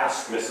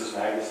ask Mrs.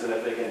 Magnuson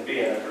if they can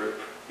be in a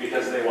group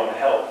because they want to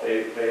help.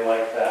 They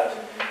like that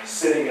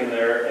sitting in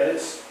there. And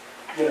it's,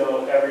 you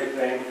know,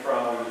 everything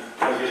from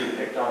getting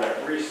picked on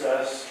at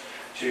recess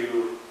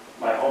to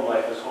my home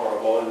life is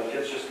horrible, and the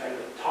kids just kind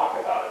of talk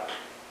about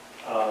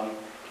it.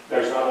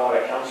 There's not a lot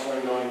of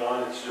counseling going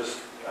on. It's just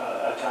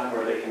a time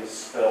where they can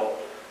spill.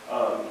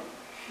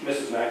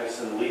 Mrs.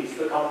 Magnuson leads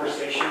the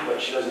conversation,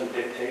 but she doesn't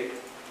dictate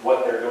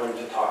what they're going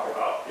to talk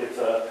about. It's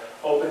an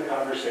open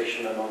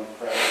conversation among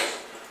friends.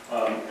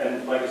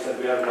 And like I said,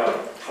 we have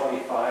about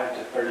 25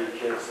 to 30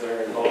 kids that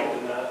are involved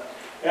in that.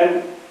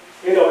 And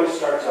it always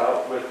starts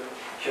out with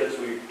kids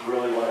we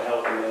really want to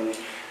help, and then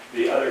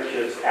the other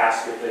kids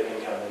ask if they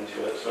can come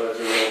into it. So it's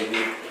a really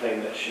neat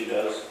thing that she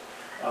does.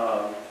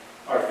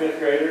 Our 5th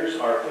graders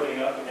are putting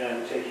up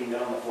and taking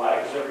down the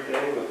flags every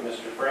day with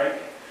Mr.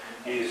 Frank.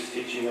 He's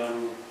teaching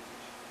them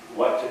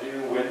what to do,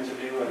 when to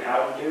do, and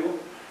how to do.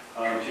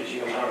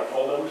 Teaching them how to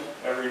fold them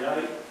every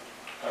night.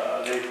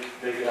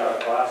 They get out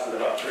of class at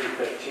about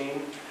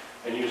 3:15,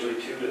 and usually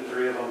 2 to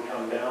 3 of them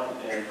come down,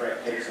 and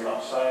Frank takes them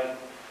outside.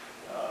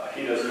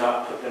 He does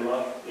not put them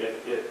up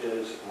if it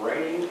is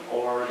raining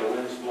or the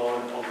wind's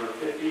blowing over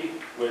 50,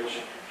 which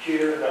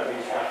here, that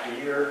means half the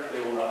year,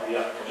 they will not be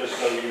up, just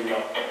so you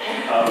know.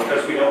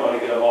 Because we don't want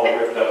to get them all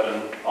ripped up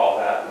and all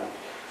that. And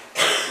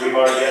we've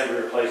already had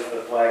to replace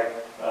the flag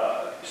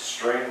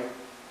string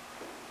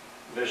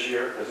this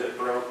year because it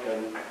broke,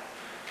 and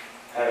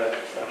had a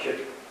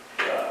kid,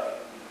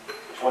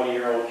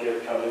 20-year-old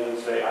kid come in and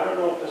say, I don't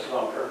know if this is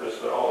on purpose,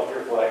 but all of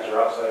your flags are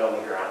outside on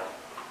the ground.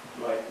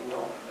 I'm like,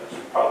 no, that's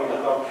probably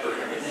not on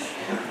purpose.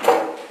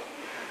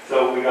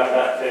 So we got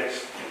that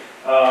fixed.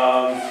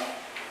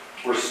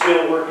 We're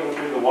still working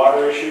through the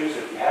water issues.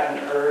 If you hadn't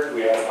heard,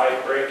 we had a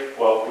pipe break.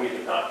 Well, we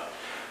did not.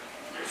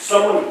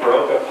 Someone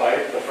broke a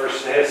pipe the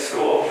first day of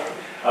school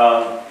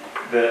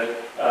that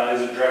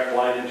is a direct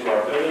line into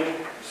our building.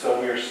 So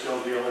we are still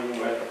dealing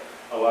with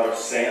a lot of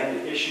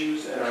sand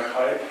issues in our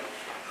pipe.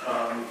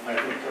 I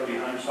think Toby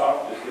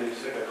Heimstock is getting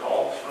sick of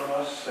calls from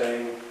us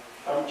saying,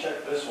 come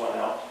check this one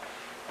out.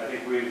 I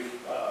think we've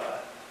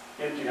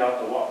emptied out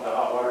the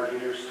hot water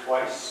heaters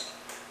twice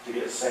to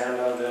get sand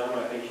out of them.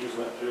 I think he's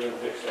went through and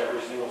fixed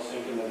every single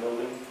sink in the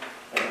building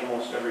and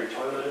almost every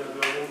toilet in the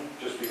building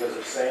just because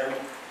of sand.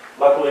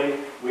 Luckily,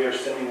 we are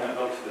sending that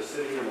bill to the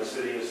city, and the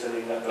city is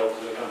sending that bill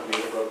to the company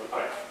that broke the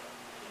pipe.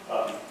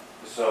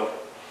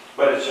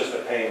 But it's just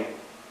a pain.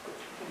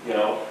 You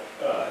know,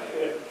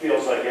 it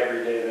feels like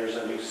every day there's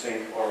a new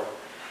sink or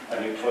a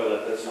new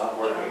toilet that's not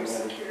working.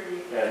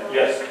 And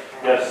yes,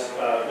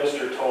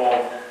 Mr.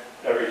 Toll,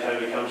 every time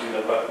he comes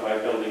into my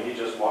building, he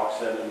just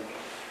walks in and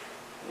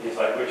he's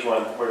like, which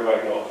one? Where do I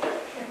go?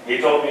 He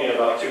told me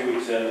about 2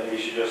 weeks in that he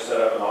should just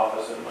set up an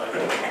office in my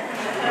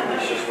building.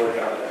 He's just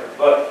working out there.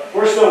 But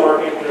we're still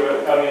working through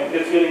it. I mean,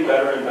 it's getting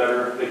better and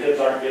better. The kids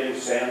aren't getting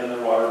sand in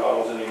their water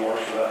bottles anymore,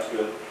 so that's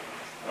good.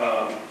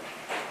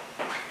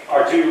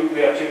 We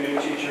have 2 new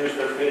teachers.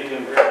 They're fitting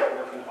in great,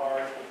 working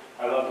hard.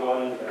 I love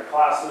going into their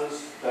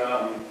classes.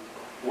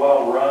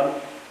 Well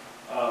run.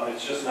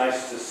 It's just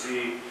nice to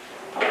see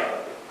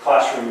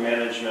classroom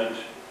management.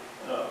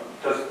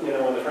 Because, you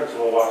know, when the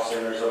principal walks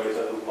in, there's always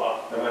a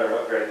hoopla. No matter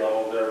what grade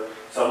level,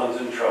 someone's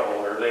in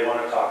trouble, or they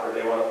want to talk, or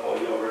they want to pull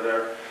you over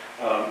there.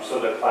 So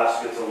the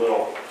class gets a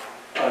little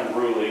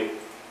unruly.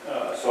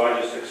 So I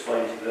just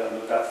explained to them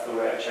that that's the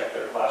way I check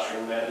their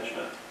classroom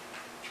management.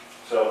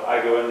 So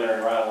I go in there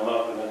and rile them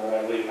up, and then when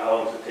I leave, how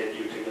long does it take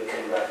you to get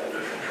them back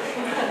under control?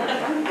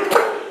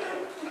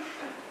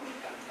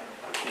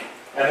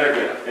 And they're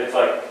good. It's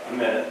like a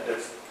minute.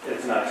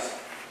 It's nice.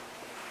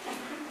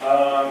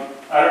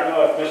 I don't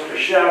know if Mr.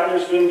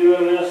 Schaffner's been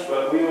doing this,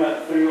 but we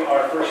went through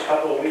our first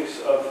couple of weeks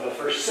of the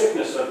first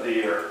sickness of the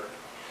year,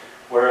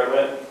 where it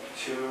went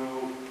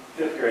to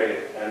 5th grade,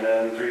 and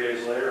then 3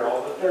 days later,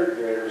 all the 3rd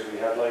graders. We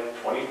had like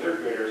 20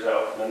 3rd graders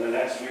out, and then the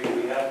next week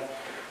we had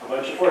a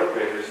bunch of 4th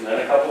graders, and then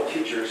a couple of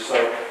teachers. So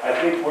I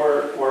think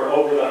we're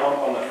over the hump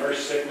on the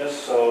first sickness,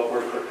 so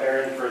we're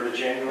preparing for the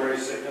January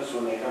sickness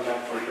when they come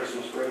back from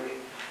Christmas break.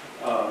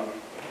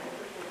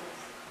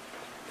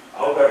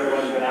 I hope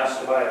everyone's been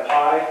asked to buy a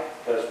pie,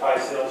 because pie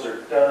sales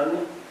are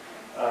done.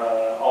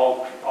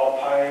 All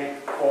pie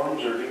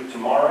forms are due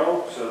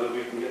tomorrow, so that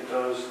we can get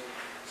those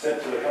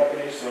sent to the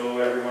company so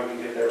everyone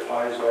can get their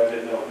pies by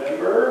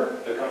mid-November.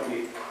 The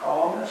company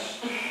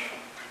promised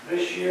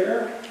this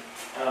year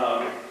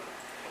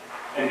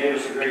and gave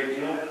us a great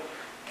deal.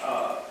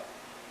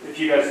 If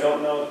you guys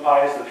don't know, the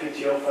pie is the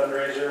PTO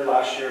fundraiser.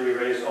 Last year we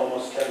raised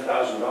almost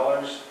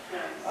 $10,000.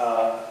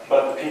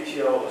 But the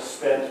PTO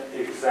spent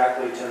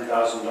exactly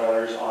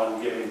 $10,000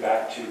 on giving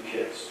back to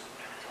kids.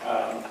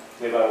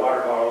 They buy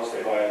water bottles,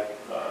 they buy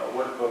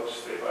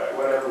workbooks, they buy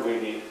whatever we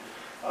need.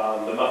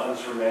 The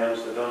muffins for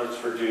mams, the donuts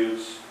for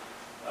dudes.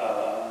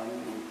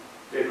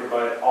 They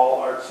provide all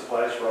art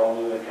supplies for all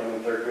new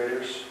incoming 3rd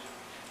graders.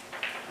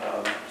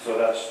 So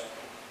that's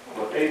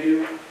what they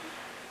do.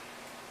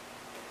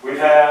 We've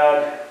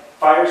had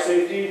fire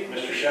safety.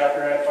 Mr.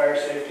 Schaffner had fire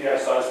safety. I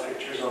saw his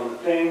pictures on the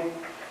thing.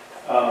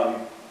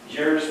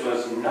 Yours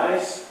was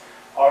nice.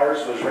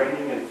 Ours was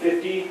raining and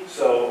 50,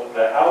 so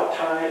the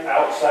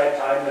outside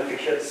time that the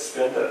kids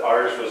spent at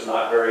ours was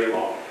not very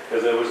long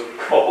because it was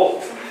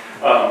cold.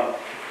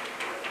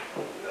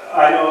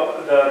 I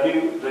know the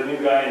new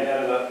guy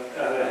and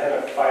the head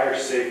of fire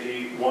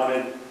safety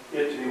wanted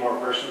it to be more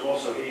personable,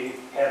 so he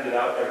handed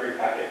out every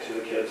packet to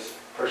the kids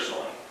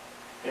personally.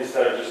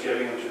 instead of just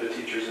giving them to the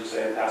teachers and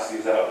saying, pass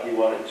these out, he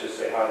wanted to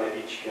say hi to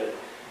each kid.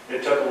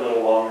 It took a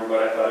little longer,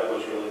 but I thought it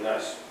was really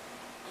nice.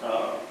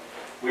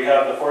 We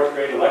have the 4th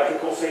grade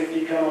electrical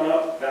safety coming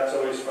up. That's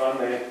always fun.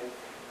 They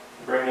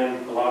bring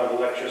in a lot of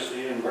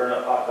electricity and burn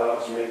up hot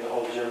dogs and make the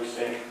whole gym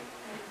stink.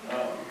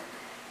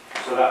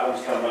 So that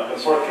one's coming up.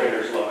 The 4th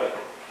graders love it.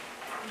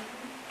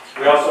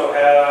 We also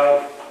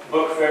have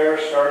book fair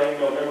starting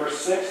November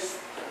 6th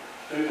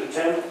through the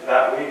 10th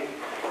that week.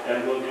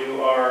 And we'll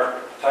do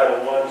our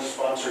Title I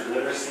sponsored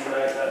literacy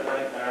night that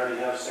night. I already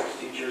have 6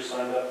 teachers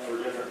signed up for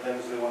different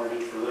things they want to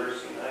do for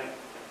literacy night.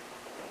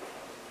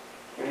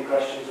 Any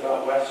questions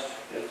about West?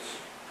 It's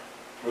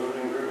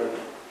moving and grooving.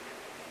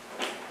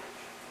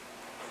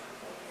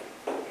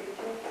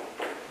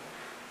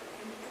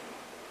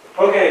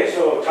 Okay,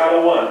 so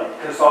Title I,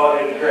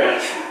 consolidated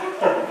grant.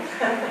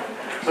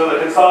 So the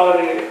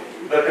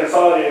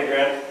consolidated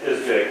grant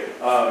is big.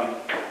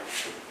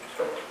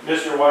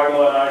 Mr.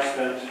 Weigel and I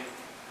spent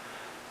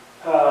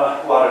a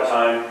lot of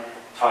time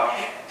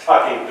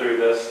talking through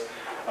this.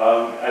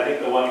 I think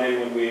the one day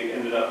when we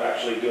ended up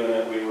actually doing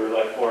it, we were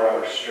like 4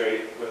 hours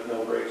straight with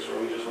no breaks, where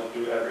we just went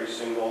through every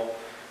single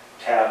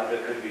tab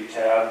that could be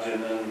tabbed,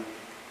 and then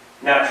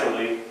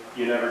naturally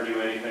you never do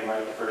anything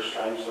right the first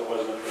time, so it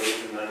wasn't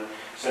approved, and then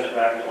sent it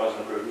back and it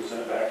wasn't approved, and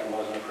sent it back and it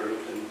wasn't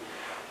approved, and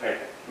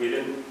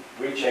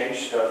we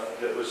changed stuff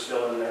that was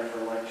still in there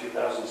from like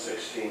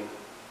 2016.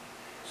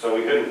 So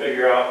we couldn't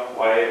figure out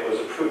why it was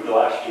approved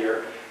last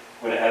year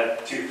when it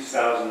had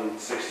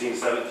 2016,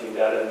 17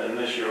 data, and then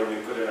this year when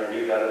we put in our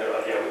new data, they're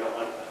like, yeah, we don't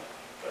want that.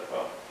 But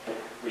well,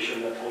 we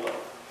shouldn't have told them.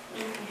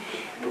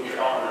 Move it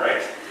on,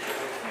 right?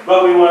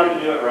 But we wanted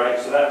to do it right,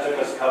 so that took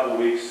us a couple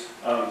weeks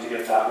to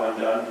get that one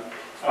done.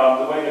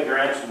 The way the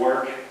grants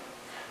work,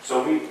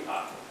 so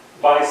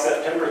by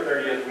September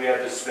 30th, we had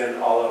to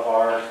spend all of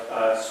our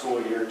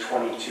school year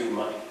 22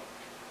 money.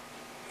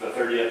 The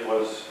 30th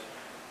was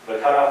the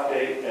cutoff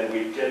date, and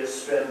we did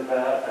spend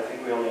that. I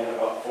think we only had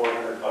about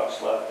 $400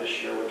 left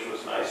this year, which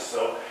was nice,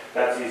 so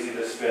that's easy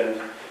to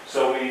spend.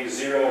 So we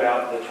zeroed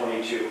out the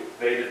 22.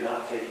 They did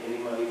not take any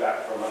money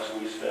back from us.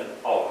 We spent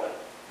all of it.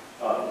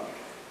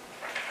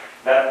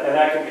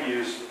 That can be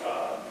used.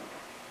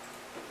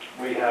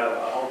 We have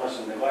a homeless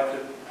and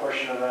neglected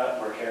portion of that,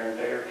 where Karen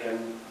Bayer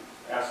can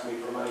ask me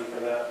for money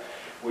for that.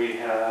 We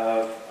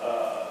have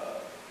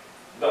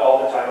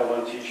all the Title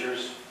I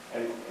teachers,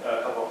 and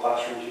a couple of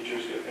classroom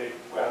teachers get paid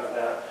out of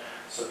that.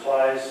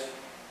 Supplies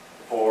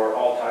for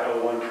all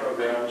Title I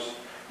programs.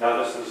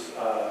 Now this is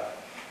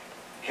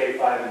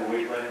K-5 in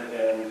Wheatland,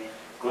 and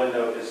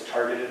Glendo is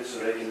targeted, so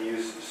they can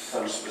use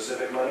some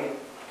specific money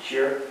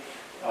here.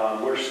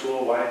 We're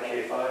school-wide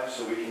K-5,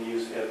 so we can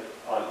use it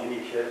on any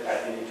kid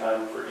at any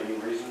time for any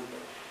reason.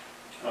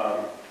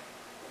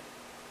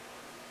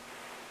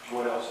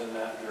 What else in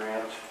that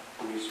grant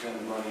do we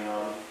spend money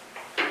on?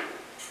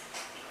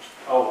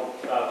 Oh,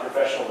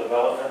 professional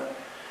development.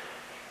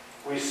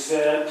 We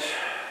sent,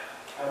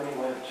 how many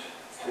went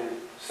to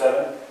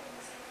 7? I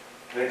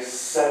think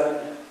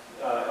 7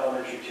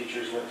 elementary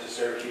teachers went to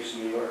Syracuse,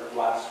 New York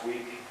last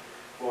week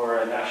for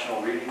a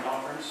national reading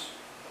conference.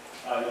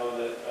 I know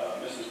that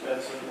Mrs.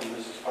 Benson and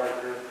Mrs.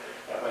 Parker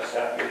at my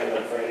staff meeting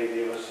on Friday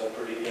gave us a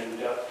pretty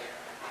in-depth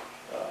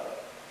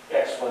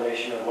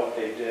explanation of what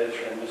they did,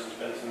 and Mrs.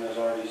 Benson has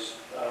already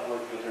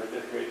worked with her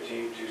 5th grade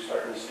team to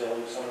start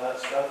instilling some of that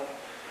stuff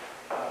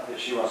that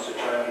she wants to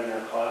try out in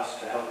her class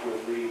to help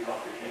with reading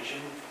comprehension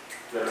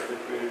that our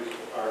 5th graders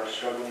are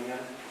struggling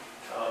in.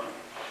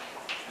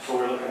 So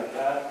we're looking at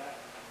that.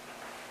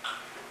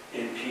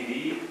 In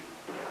PD,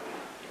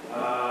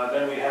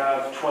 then we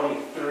have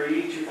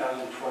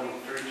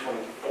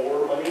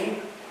 2023-24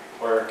 money,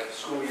 or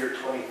school year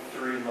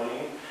 23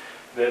 money,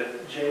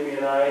 that Jamie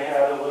and I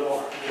had a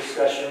little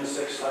discussion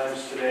 6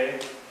 times today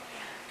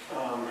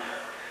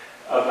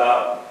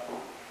about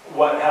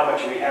how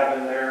much we have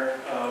in there.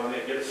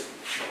 It gets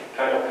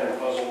kind of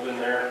puzzled in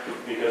there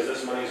because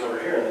this money's over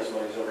here and this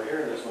money's over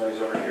here and this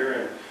money's over here,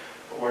 and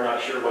we're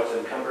not sure what's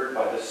encumbered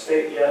by the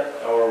state yet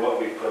or what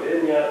we put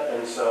in yet,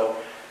 and so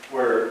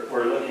we're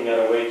looking at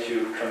a way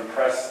to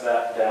compress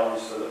that down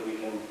so that we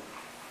can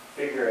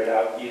figure it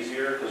out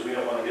easier, because we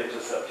don't want to get to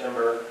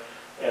September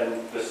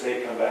and the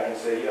state come back and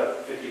say, you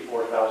have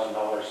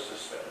 $54,000 to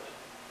spend.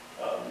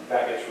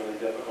 That gets really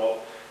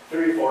difficult.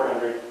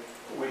 $3,400,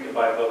 we could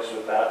buy books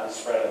with that and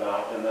spread them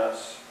out, and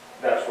that's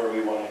where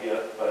we want to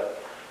get. But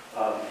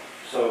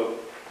so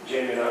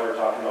Jamie and I were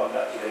talking about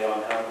that today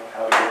on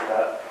how to get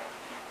that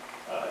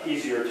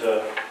easier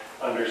to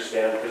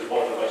understand, because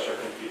both of us are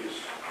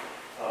confused.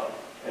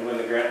 And when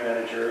the grant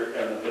manager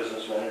and the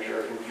business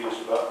manager are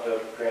confused about the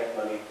grant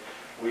money,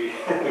 we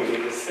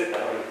need to sit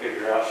down and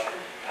figure out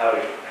how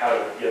to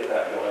get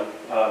that going.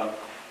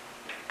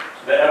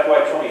 The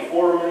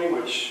FY24 money,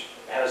 which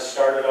has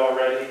started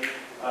already,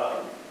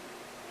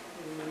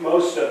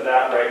 most of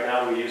that right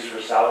now we use for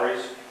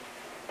salaries,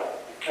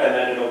 and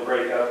then it'll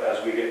break up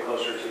as we get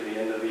closer to the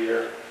end of the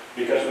year,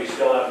 because we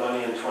still have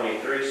money in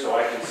 23, so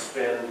I can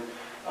spend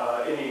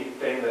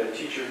anything that a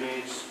teacher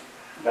needs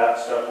that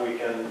stuff we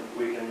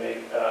can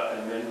make an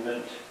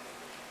amendment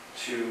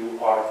to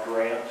our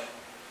grant.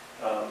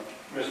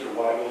 Mr.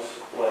 Weigel's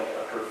like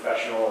a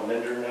professional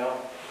amender now.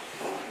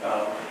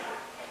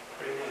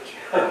 Pretty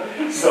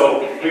much.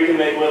 So we can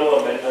make little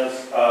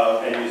amendments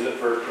and use it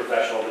for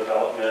professional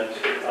development.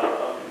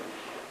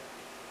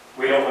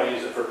 We don't want to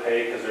use it for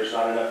pay because there's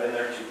not enough in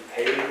there to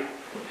pay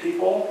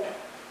people.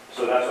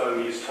 So that's why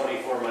we use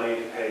 24 money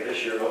to pay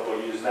this year, but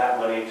we'll use that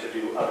money to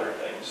do other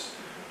things.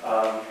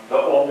 The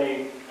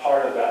only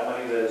part of that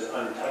money that is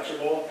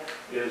untouchable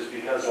is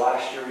because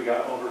last year we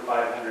got over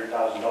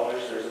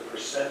 $500,000. There's a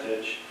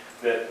percentage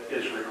that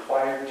is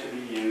required to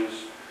be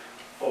used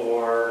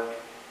for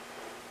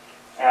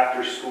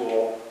after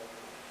school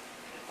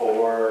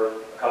for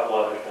a couple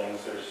other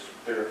things. There's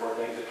 3 or 4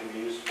 things it can be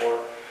used for.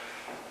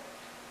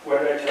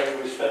 What did I tell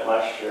you we spent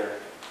last year?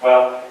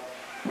 Well,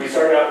 we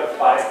started out with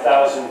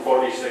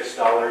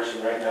 $5,046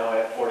 and right now I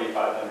have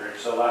 $4,500.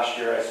 So last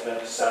year I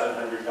spent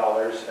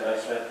 $700 and I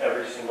spent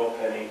every single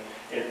penny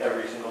in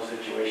every single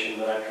situation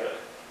that I could.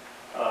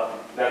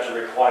 That's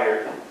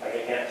required. Like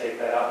I can't take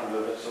that out and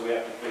move it, so we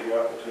have to figure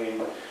out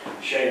between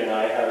Shane and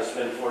I how to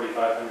spend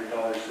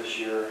 $4,500 this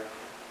year.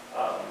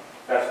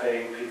 That's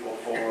paying people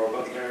for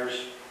book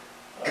fairs.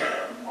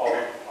 All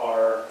of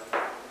our,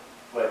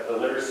 like the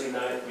literacy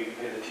night, we can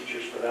pay the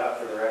teachers for that,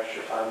 for their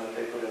extra time that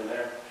they put in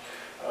there.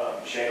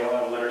 Shane will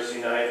have a literacy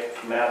night,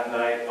 math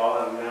night, I'll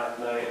have a math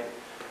night.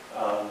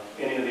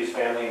 Any of these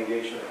family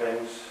engagement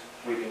things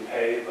we can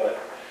pay, but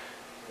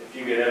if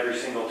you get every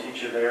single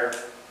teacher there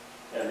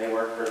and they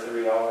work for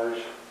 3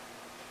 hours,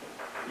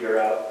 you're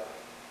out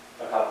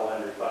a couple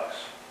 $100 bucks.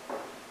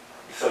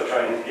 So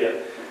trying to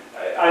get,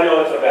 I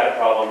know it's a bad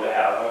problem to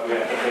have. We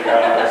have to figure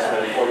out how to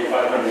spend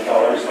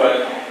 $4,500, but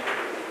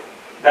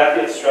that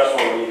gets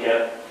stressful when you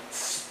can't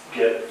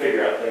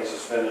figure out things to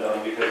spend it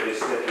on because they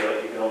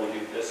stipulate you can only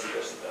do this and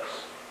this and this.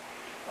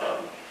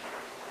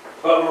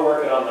 But we're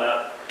working on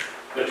that.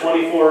 The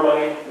 24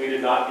 money, we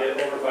did not get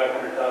over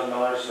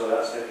 $500,000, so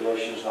that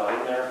stipulation is not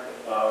in there.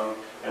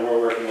 And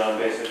we're working on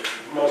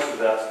most of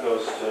that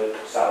goes to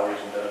salaries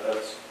and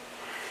benefits.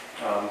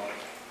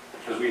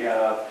 Because we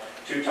have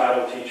 2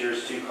 title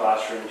teachers, 2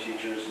 classroom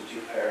teachers, and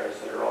 2 pairs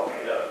that are all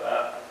paid out of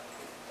that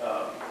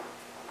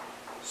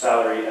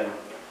salary and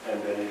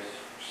bennies.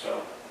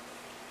 So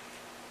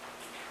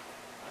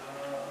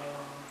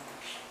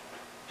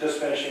just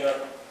finishing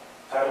up,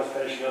 title's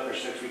finishing up their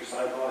 6-week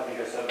cycle. I think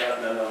I said that,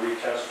 and then a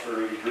retest for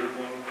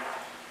regrouping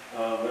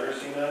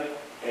literacy night.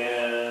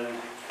 And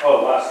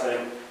last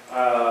thing,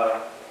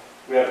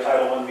 we have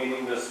Title I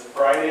meeting this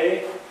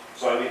Friday.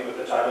 So I meet with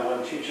the Title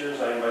I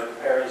teachers. I invite the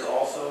parents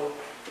also,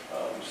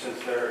 since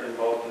they're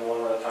involved in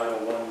one of the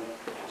Title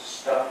I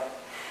stuff.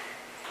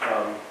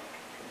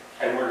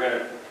 And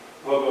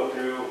we'll go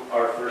through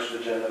our first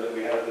agenda that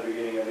we had at the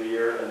beginning of the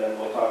year, and then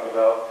we'll talk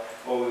about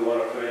what we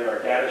want to put in our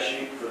data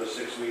sheet for the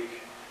 6-week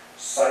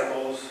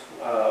cycles.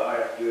 I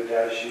have to do a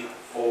data sheet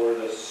for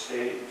the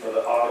state, for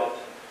the audit,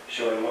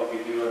 showing what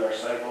we do in our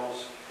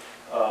cycles.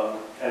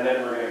 And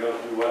then we're going to go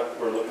through what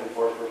we're looking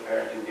for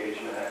parent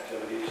engagement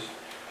activities.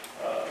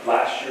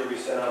 Last year we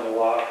sent out a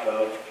lot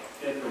of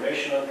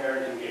information on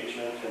parent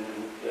engagement and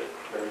didn't get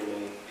very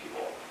many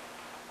people.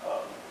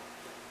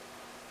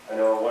 I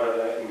know one of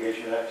the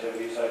engagement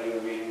activities I do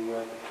a meeting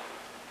with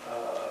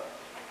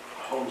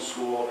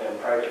homeschool and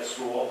private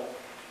school,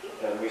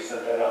 and we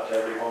sent that out to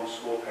every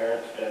homeschool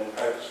parent and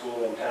private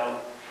school in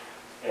town,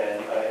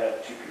 and I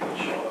had 2 people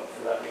show up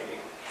for that meeting.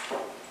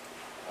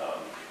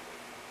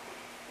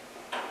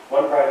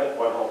 One private,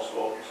 one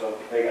homeschool, so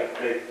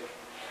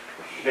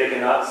they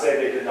cannot say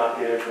they did not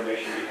get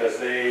information because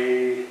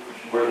they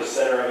were the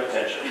center of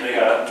attention.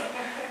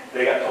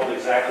 They got told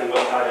exactly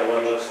what Title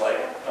I looks like.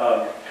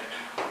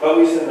 But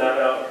we send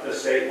that out. The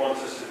state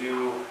wants us to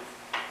do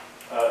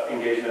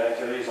engagement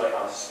activities like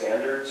on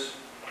standards,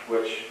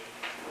 which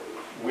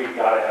we've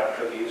got to have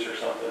cookies or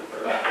something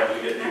for that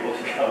to get people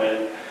to come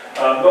in.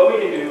 But we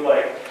can do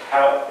like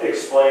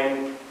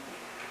explain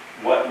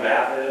what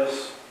math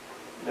is,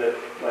 that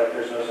like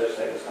there's no such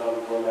thing as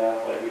Common Core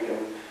math. Like we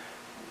can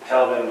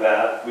tell them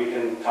that. We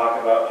can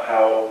talk about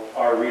how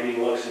our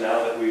reading looks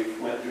now that we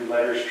went through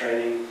letters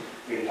training.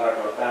 We can talk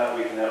about that.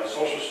 We can have a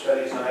social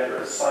studies night or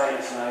a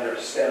science night or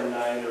a STEM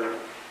night, or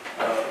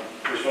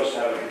we're supposed to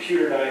have a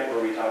computer night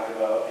where we talk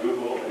about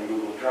Google and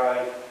Google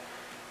Drive,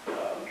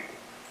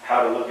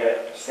 how to look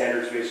at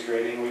standards-based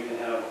grading. We can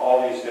have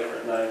all these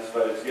different nights,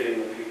 but it's getting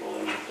the people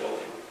in the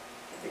building.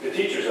 If the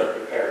teachers are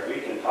prepared,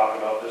 we can talk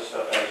about this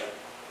stuff, as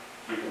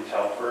you can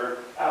tell, for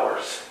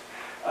hours.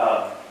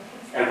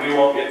 And we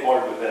won't get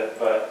bored with it,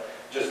 but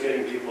just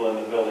getting people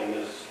in the building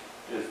is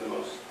the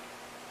most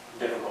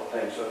difficult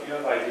thing. So if you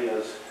have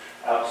ideas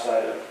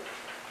outside of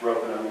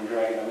roping them and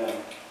dragging them in,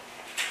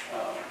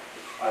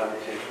 I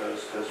would take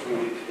those, because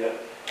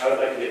I would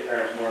like to get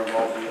parents more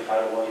involved in the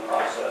Title I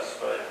process,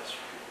 but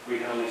we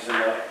can only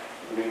send out,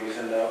 we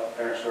send out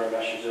parent story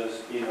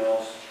messages,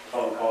 emails,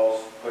 phone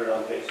calls, put it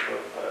on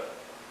Facebook, but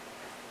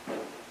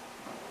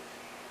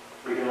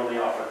we can only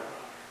offer.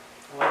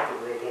 I like the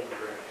road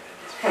over.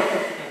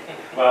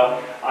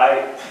 Well,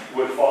 I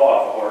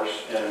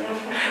and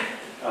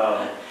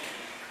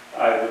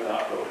I would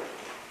not vote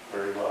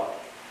very well.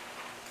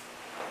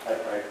 I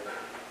probably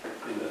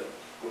end up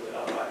with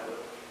on my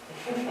vote.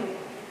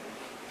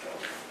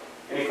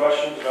 Any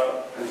questions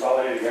about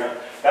consolidated grant?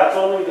 That's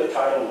only the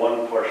Title I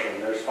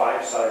portion. There's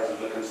 5 sides of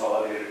the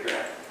consolidated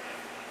grant.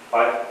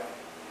 5?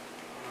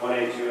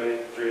 1A, 2A,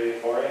 3A,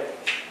 4A?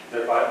 Is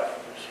there 5?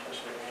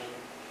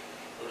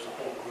 There's a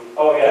whole group.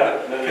 Oh,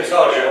 yeah.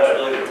 Consolidated is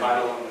really the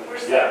title. We're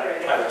Yeah.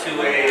 separated. Title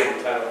 2A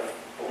and Title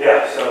 4.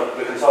 Yeah, so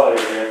the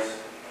consolidated grants,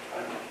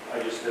 I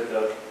just did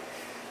this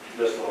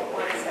little One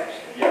portion.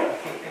 section. Yeah.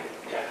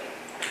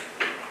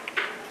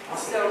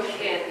 So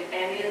can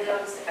any of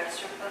those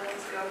extra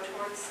funds go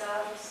towards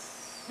subs?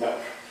 No.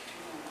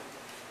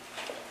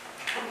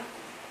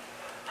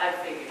 I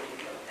figured you'd look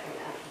at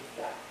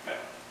that.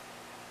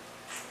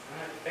 All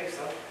right, thanks,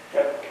 though.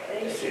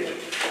 Thank you.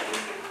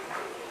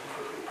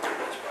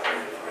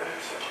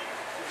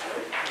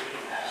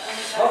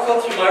 I'll go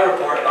through my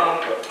report.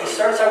 It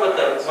starts out with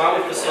the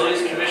Wyoming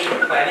Facilities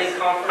Commission Planning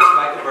Conference.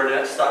 Michael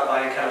Burnett stopped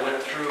by and kind of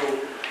went through,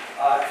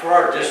 for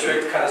our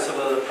district, kind of some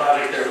of the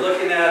projects they're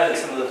looking at and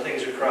some of the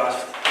things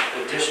across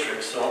the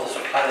district. So I'll just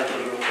highlight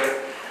those real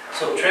quick.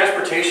 So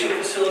transportation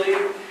facility,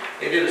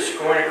 they did a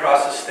scoring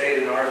across the state,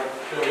 and our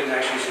building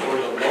actually scored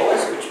the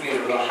lowest, which means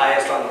we're the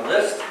highest on the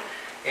list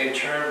in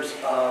terms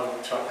of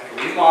like a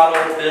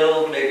remodel,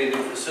 build, maybe a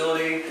new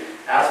facility,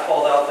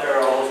 asphalt out there,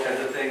 all those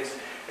kinds of things.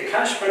 They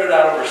kind of spread it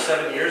out over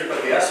 7 years,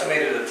 but they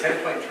estimated a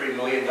 $10.3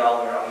 million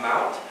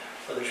amount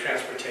for the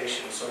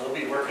transportation. So they'll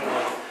be working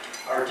with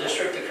our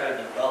district to kind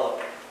of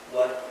develop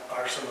what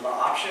are some of the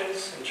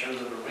options in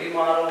terms of a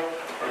remodel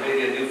or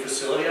maybe a new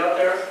facility out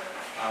there.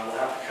 We'll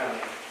have to kind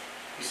of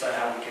decide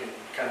how we can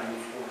kind of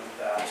move forward with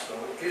that. So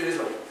it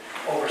is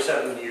over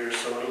 7 years,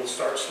 so it'll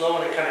start slow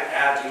and it kind of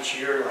adds each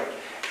year. Like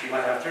you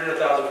might have $300,000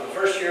 for the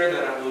first year, and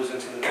then it moves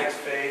into the next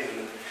phase,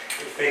 and it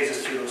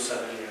phases through those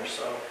 7 years.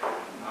 So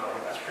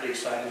that's pretty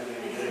exciting to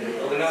be getting a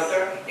building out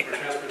there for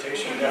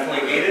transportation.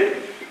 Definitely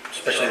needed.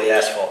 Especially the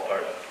asphalt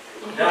part.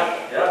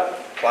 Yeah.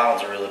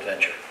 Plowing's a real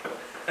adventure.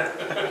 Then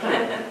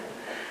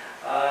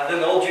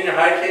the old junior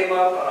high came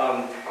up.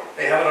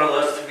 They have it on a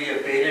list to be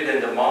abated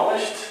and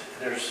demolished.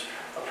 There's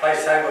a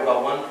price tag of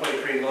about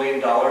 $1.3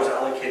 million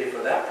allocated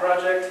for that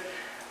project.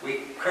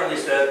 We currently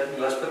said,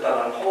 let's put that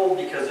on hold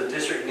because the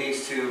district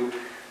needs to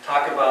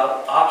talk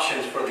about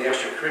options for the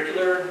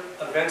extracurricular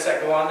events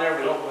that go on there.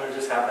 We don't want to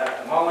just have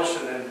that demolished,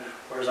 and then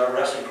where's our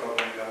wrestling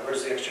program go?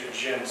 Where's the extra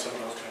gym? Some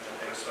of those kinds of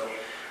things. So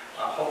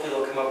hopefully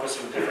they'll come up with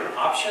some different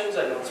options.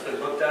 I know it's been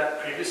looked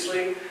at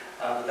previously,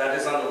 but that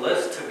is on the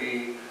list to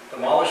be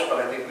demolished, but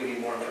I think we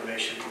need more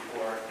information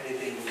before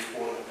anything moves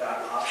forward with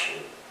that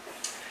option.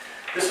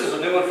 This is a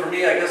new one for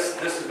me. I guess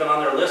this has been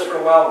on their list for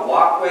a while.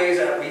 Walkways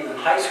at Wheatland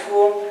High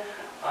School.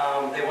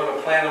 They want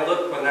to plan a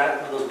look when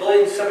those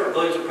buildings, separate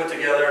buildings are put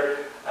together.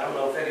 I don't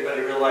know if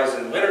anybody realizes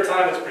in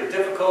wintertime it's pretty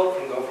difficult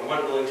from going from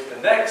one building to the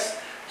next.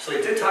 So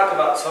they did talk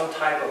about some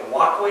type of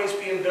walkways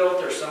being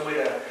built or some way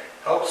to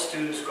help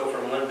students go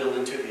from one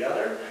building to the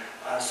other.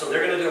 So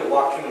they're going to do a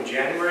walkthrough in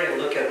January and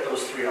look at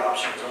those 3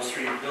 options, those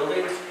 3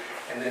 buildings,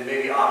 and then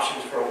maybe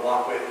options for a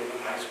walkway at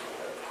Wheatland High School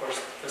that, of course,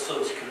 the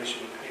Facilities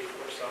Commission would pay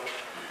for. So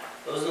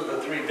those are the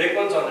 3 big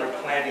ones on their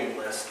planning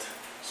list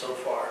so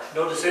far.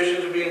 No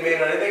decisions are being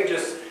made on anything,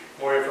 just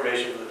more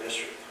information for the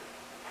district.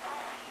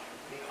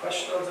 Any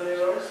questions on any of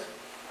those?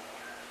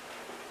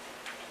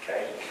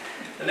 Okay.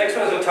 The next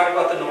one is going to talk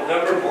about the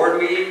November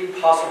board meeting,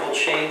 possible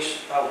change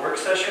work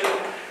session.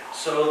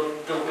 So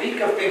the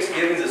week of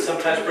Thanksgiving is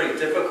sometimes pretty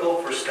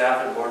difficult for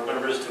staff and board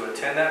members to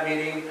attend that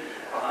meeting.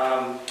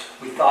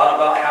 We thought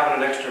about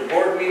having an extra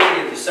board meeting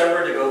in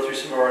December to go through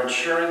some of our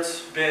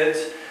insurance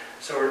bids.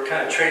 So we're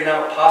kind of trading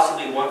out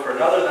possibly one for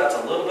another. That's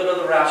a little bit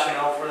of the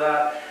rationale for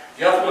that.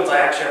 The other ones, I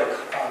actually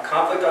have a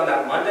conflict on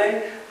that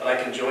Monday, but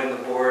I can join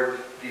the board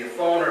via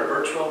phone or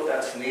virtual if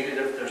that's needed,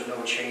 if there's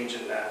no change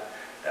in that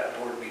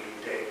board meeting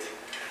date.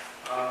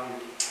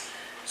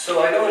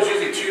 So I know there's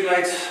usually 2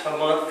 nights a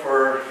month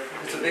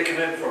it's a big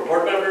commitment for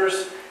board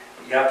members.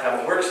 You have to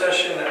have a work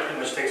session that pretty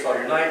much takes all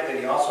your night.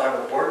 Then you also have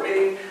a board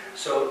meeting.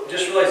 So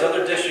just realize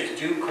other districts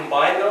do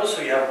combine those.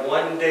 So you have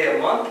 1 day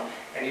a month,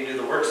 and you do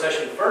the work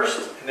session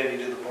first, and then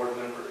you do the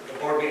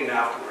board meeting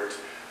afterwards.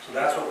 So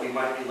that's what we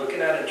might be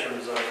looking at in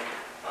terms of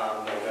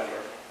November.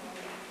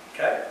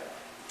 Okay.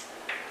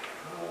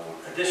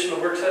 Additional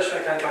work session,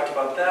 I kind of talked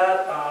about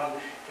that.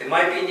 It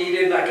might be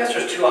needed. I guess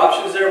there's 2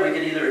 options there. We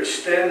could either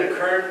extend the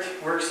current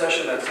work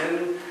session that's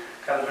in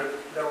kind of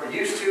that we're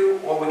used to,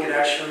 or we could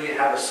actually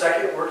have a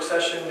second work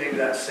session, maybe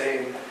that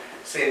same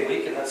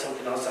week, and that's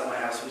something else that might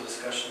have some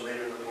discussion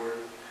later in the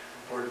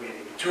board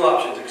meeting. 2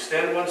 options: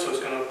 extend one, so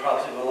it's going to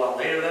probably go a lot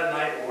later that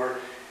night, or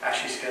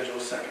actually schedule a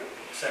second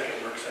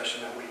work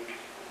session that week.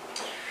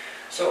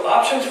 So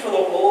options for the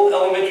old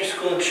elementary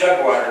school in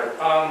Chugwater. We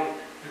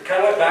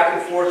kind of went back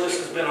and forth. This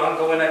has been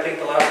ongoing, I think,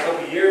 the last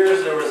couple of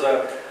years. There was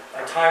a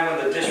time when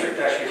the district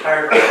actually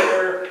hired a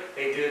builder.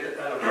 They did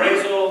an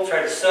appraisal,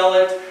 tried to sell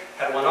it,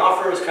 had one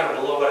offer. It was kind of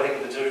below what I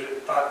think the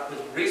district thought was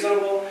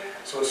reasonable.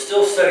 So it's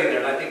still sitting there,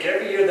 and I think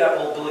every year that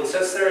old building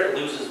sits there, it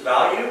loses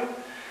value.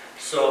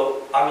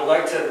 So I would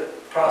like to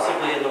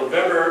possibly in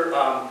November,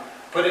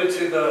 put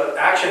into the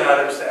action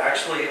items to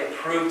actually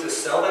approve to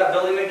sell that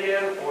building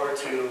again, or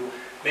to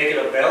make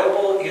it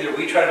available. Either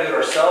we try to do it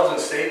ourselves and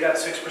save that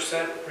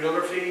 6%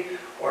 realtor fee,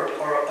 or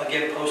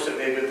again, post it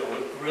maybe with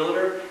the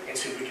realtor and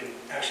see if we can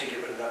actually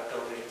get rid of that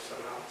building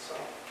somehow. So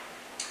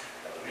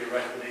that would be a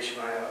recommendation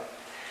I have.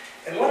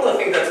 And one of the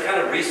things that's kind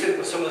of recent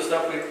with some of the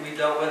stuff we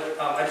dealt with,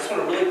 I just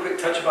want to really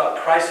quick touch about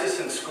crisis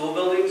in school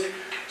buildings.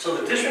 So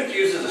the district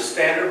uses a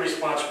standard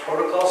response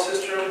protocol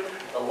system,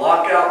 the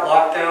lockout,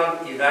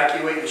 lockdown,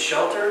 evacuate, and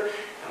shelter.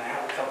 And I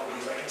have a couple of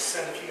these I can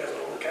send if you guys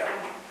want to look at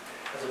them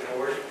as a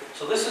board.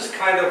 So this is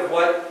kind of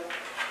what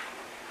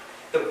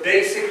the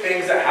basic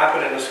things that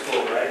happen in a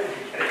school, right?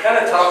 And it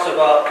kind of talks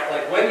about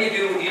like when you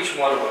do each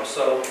one of them.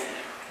 So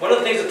one of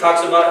the things it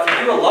talks about, if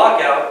you do a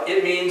lockout,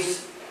 it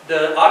means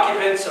the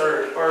occupants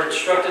are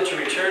instructed to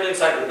return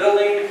inside the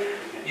building.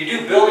 You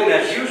do building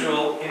as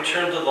usual in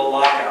terms of the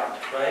lockout,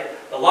 right?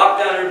 The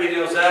lockdown, everybody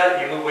knows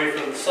that. You move away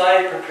from the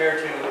site, prepare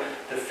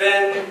to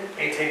defend,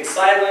 maintain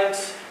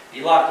silence.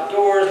 You lock the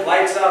doors,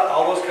 lights out,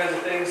 all those kinds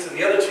of things. And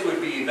the other two would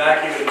be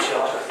evacuate and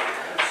shelter.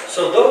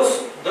 So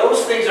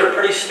those things are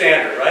pretty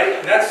standard, right?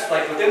 And that's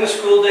like within the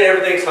school day,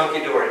 everything's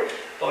hunky-dory.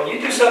 But when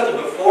you do something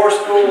before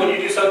school, when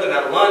you do something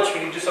at lunch,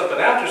 when you do something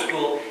after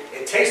school,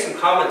 it takes some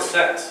common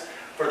sense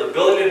for the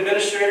building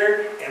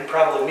administrator and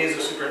probably me as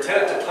a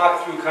superintendent to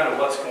talk through kind of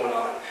what's going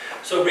on.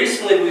 So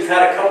recently we've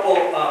had a couple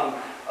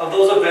of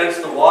those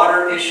events, the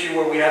water issue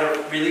where we had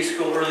to release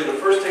school early the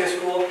first day of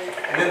school,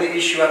 and then the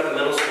issue at the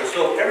middle school.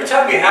 So every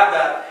time we have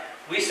that,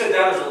 we sit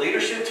down as a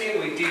leadership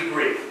team, we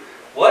debrief.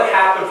 What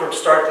happened from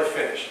start to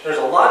finish? There's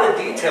a lot of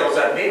details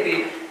that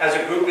maybe as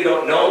a group we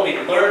don't know, we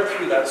learn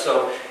through that.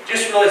 So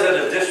just realize that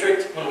as a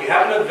district, when we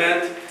have an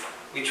event,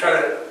 we try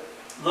to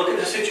look at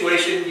the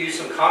situation, use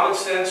some common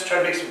sense, try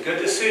to make some good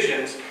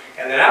decisions,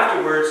 and then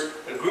afterwards,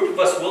 a group of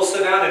us will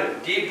sit down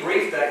and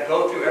debrief that,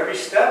 go through every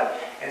step,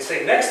 and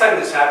say, next time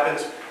this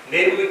happens,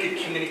 maybe we could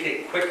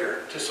communicate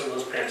quicker to some of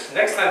those parents.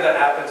 Next time that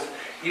happens,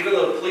 even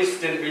though the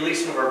police didn't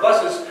release some of our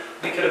buses,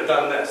 we could have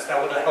done this.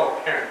 That would have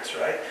helped parents,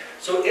 right?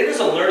 So it is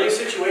a learning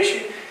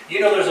situation. You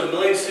know there's a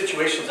million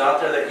situations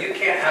out there that you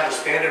can't have a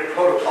standard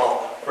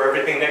protocol for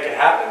everything that could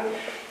happen.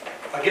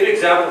 I'll give you an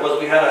example. Was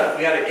we had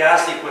a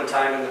gas leak one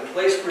time, and the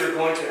place we were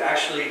going to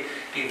actually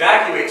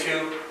evacuate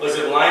to was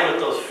in line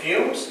with those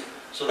fumes,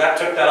 so that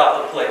took that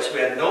off the plate. So we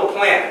had no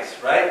plans,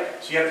 right?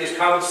 So you have to use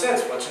common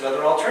sense. What's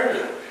another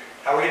alternative?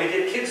 How are we going to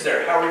get kids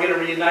there? How are we going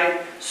to reunite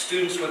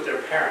students with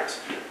their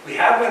parents? We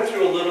have went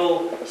through a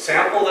little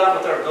sample that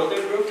with our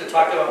building group to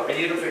talk about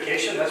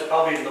reunification. That's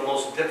probably the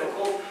most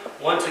difficult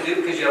one to do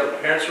because you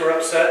have parents who are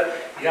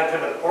upset. You have to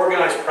have an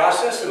organized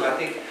process, and I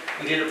think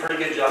we did a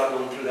pretty good job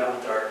going through that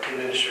with our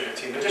administrative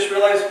team. But just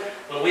realize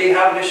when we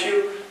have an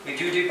issue, we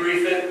do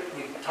debrief it.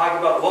 We talk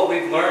about what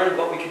we've learned,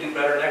 what we can do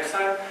better next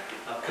time,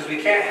 because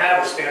we can't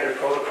have a standard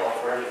protocol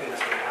for everything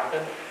that's going to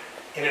happen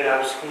in and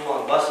out of school,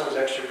 on buses,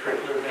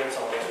 extracurricular events,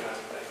 all those kinds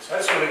of things. So I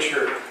just want to make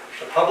sure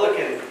the public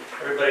and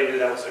everybody knew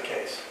that was the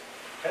case.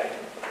 Okay?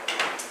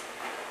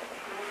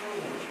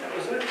 That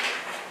was it.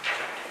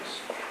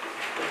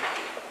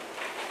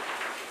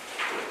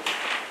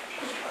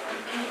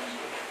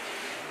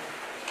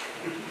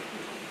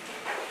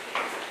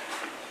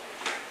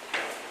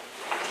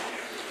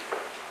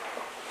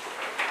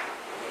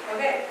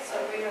 Okay, so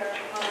we are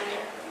on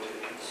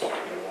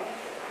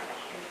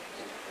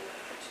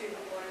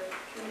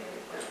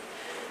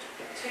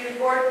to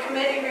board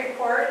committee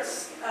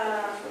reports. I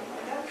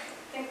don't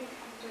think,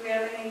 do we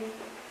have any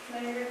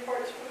committee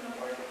reports from the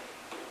board? I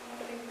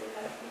don't think we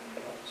have any.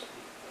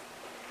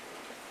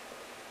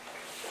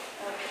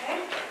 Okay.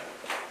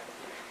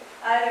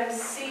 Item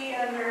C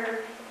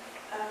under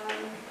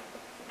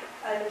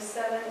item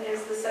 7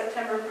 is the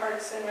September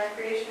Parks and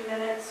Recreation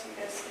minutes.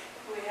 You guys,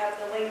 we have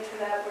the link to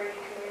that where you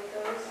can read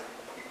those.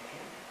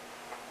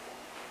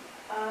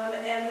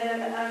 And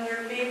then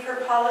under B for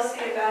policy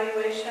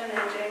evaluation,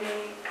 and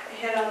Jamie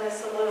hit on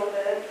this a little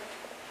bit.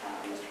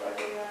 Mr.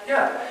 Webber, you want to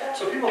talk about that?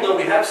 So people know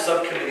we have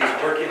subcommittees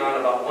working on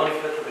about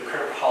 1/5 of the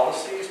current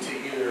policies to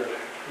either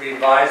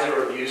revise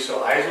or review.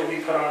 So eyes will be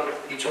put on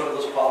each one of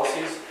those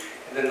policies,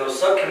 and then those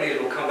subcommittees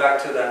will come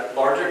back to that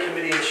larger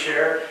committee and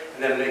share,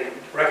 and then make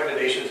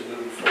recommendations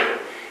moving forward.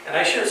 And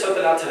I shared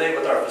something out today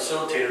with our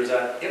facilitators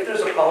that if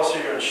there's a policy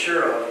you're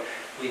unsure of,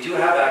 we do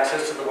have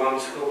access to the Wyoming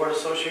School Board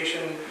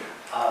Association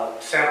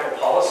sample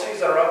policies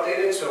that are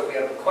updated. So if we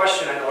have a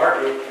question, I know our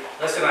group,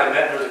 Leslie and I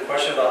met, and there was a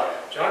question about,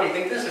 John, do you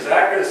think this is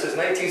accurate? It says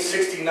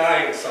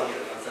 1969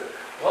 something. I said,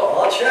 well,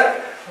 I'll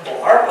check.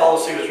 Well, our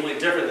policy was really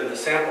different than the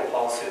sample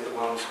policy of the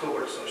Wyoming School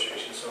Board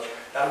Association. So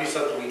that would be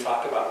something we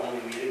talk about when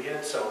we meet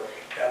again. So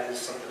that is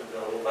something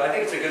available. But I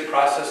think it's a good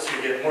process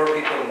to get more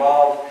people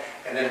involved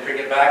and then bring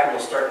it back, and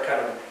we'll start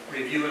kind of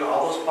reviewing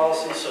all those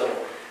policies. So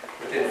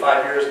within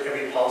 5 years,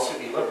 every policy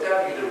will be looked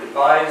at, either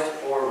revised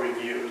or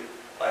reviewed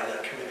by the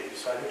committee.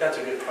 So I think that's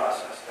a good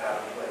process to have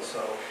in place.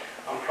 So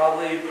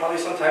probably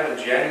sometime in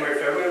January,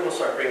 February, we'll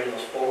start bringing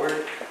those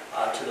forward.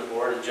 to the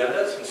board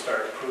agendas and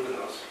start approving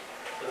those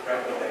with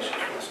recommendations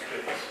from the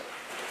committees.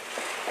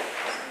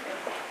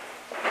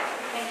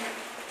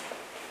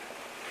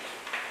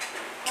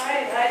 All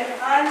right,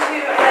 on to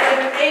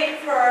item 8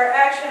 for our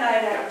action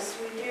items.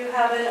 We do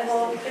have an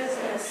old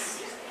business.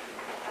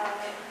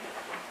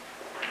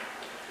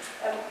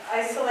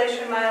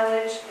 Isolation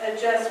mileage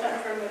adjustment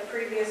from the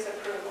previous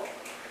approval.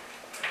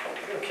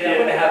 Okay, I'm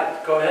going to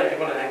have, go ahead, you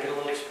want to get a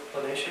little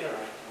explanation or you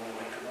want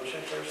to make the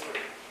motion first? Or?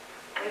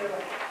 Either way,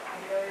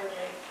 I'm very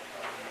ready.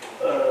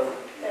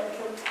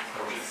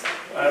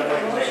 I'd like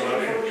to make a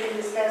motion. We can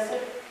discuss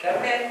it.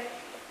 Okay,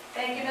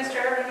 thank you, Mr.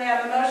 Urban. We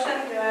have a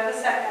motion. Do I have a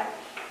second?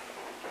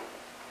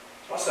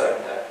 I'll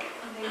second that.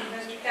 Thank you,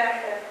 Mr.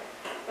 Cackett.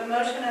 A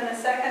motion and a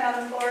second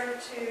on the floor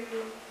to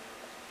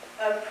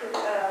approve.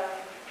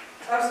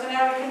 So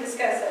now we can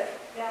discuss it.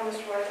 Yeah,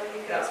 Mr. Whitler,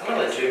 you Yeah, can. I'm going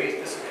to let Jamie,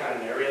 this is kind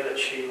of an area that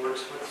she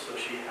works with, so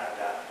she had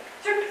that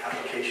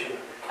application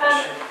Um,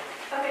 question.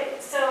 Okay,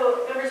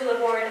 so members of the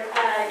board,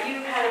 you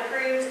had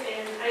approved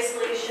an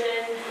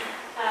isolation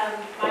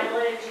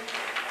mileage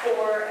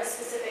for a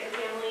specific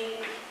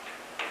family,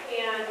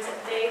 and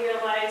they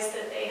realized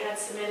that they had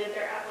submitted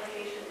their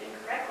application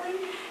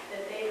incorrectly,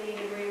 that they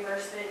needed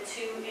reimbursement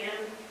to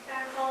and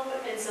back home,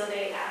 and so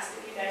they asked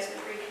if you guys would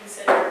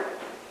reconsider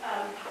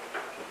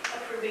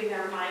approving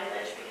their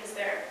mileage because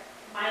their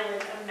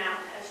mileage amount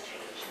has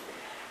changed.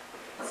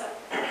 So,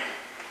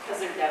 Because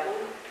they're double.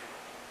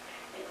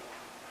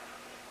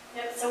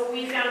 yep, so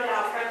we found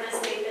out from the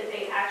state that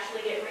they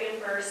actually get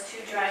reimbursed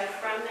to drive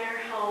from their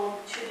home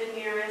to the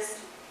nearest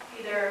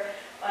either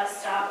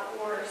bus stop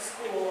or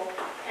school,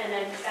 and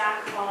then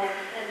back home,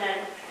 and then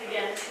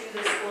again to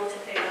the school to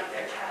pick up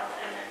their child,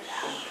 and then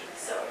back.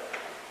 So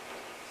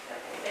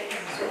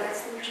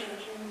that's the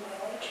change in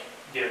mileage.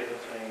 Yeah,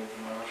 that's how you get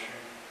the mileage share.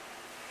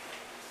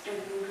 Do you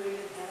agree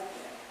with that?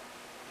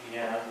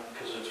 Yeah,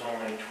 because it's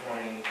only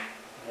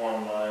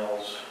 21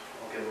 miles.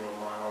 I'll give them a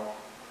mile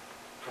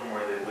from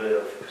where they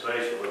live, because I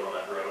used to live on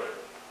that road.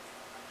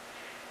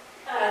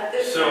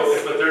 This So,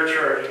 is- but they're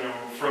charging them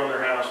from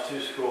their house to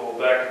school,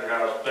 back to their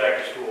house,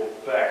 back to school,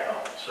 back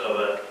home.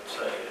 So that's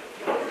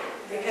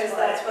Because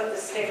that's what the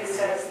state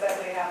says that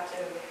we have to.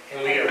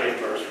 And we get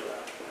reimbursed for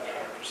that,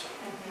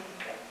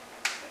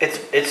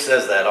 100%. It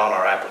says that on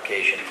our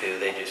application too,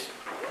 they just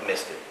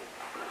missed it.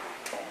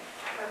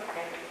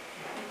 Okay.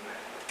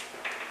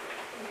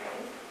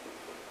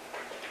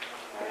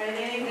 All right,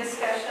 any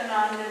discussion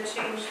on the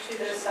change to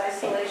this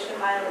isolation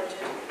mileage?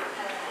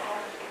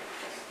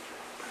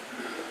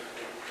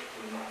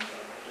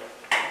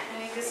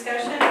 Any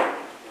discussion?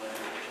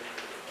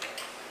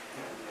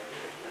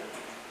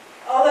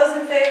 All those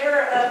in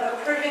favor of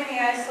approving the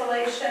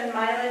isolation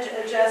mileage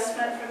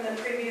adjustment from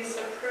the previous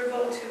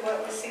approval to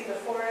what we see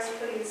before us,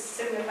 please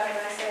signify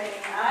by saying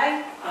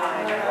aye.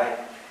 Aye.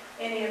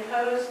 Any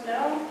opposed?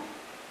 No.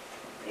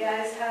 The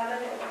ayes have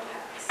it, it will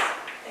pass.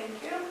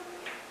 Thank you.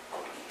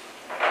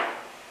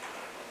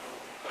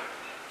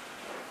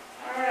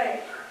 All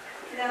right,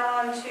 now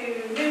on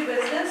to new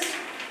business.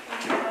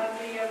 We have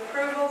the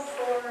approval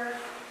for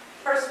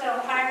personnel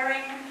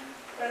hiring,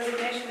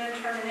 resignation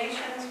and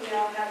terminations. We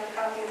all have a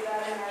copy of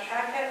that in our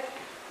packet.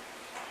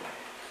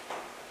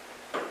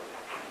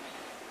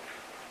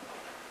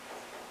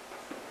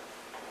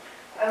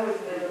 I would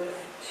move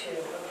to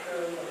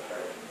approve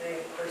the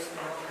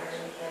personnel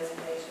hiring,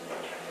 resignation,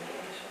 and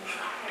termination.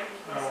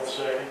 I will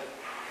second.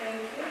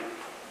 Thank you.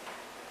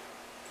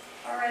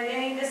 All right,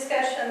 any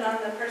discussion on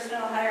the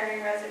personnel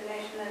hiring,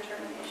 resignation, and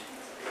terminations?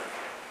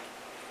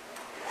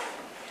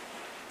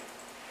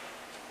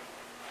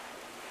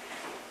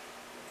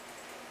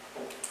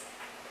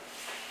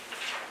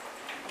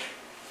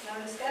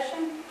 No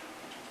discussion?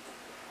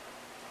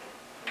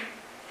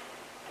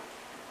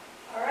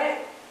 All right.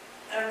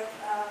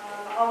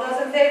 All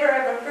those in favor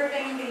of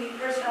approving the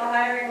personnel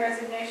hiring,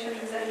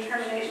 resignations, and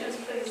terminations,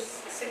 please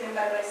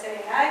signify by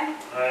saying aye.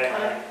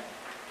 Aye.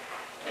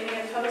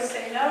 Any opposed,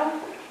 say no.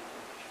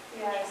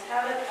 The ayes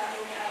have it, that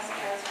will pass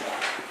as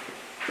well.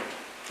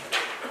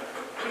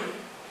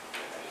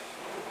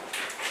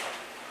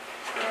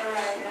 All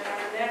right, and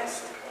our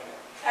next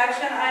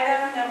action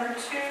item, number 2,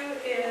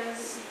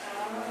 is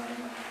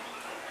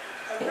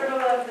approval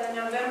of the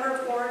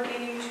November board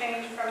meeting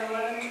change from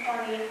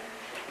 11:20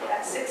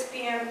 at 6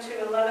 p.m. to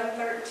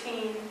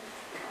 11:13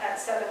 at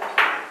 7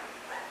 p.m.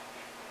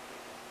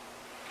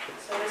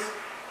 So this,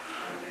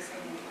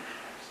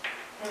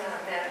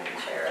 Madam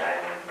Chair,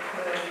 I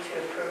would move to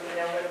approve the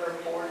November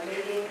board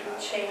meeting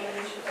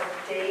change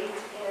of date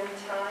and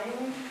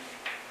time.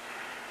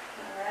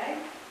 all right,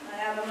 I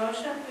have a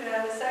motion, do I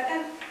have a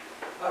second?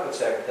 I would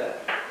second that.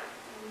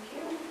 Thank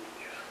you.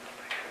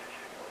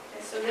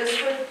 Okay, so this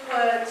would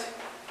put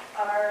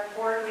our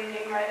board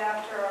meeting right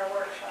after our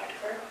workshop,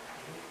 correct?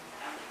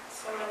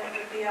 So then it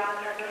would be on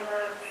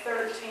November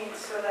 13th,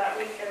 so that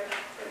we could,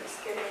 for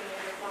Thanksgiving,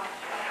 we would not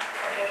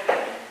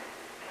have.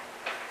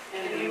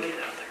 And you would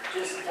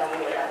just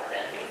double it up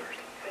then?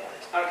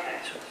 Okay,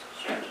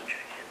 sure.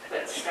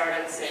 But start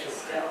at 6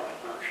 still.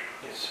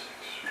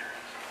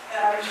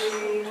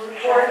 The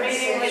board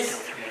meeting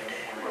was,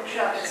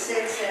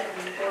 6 and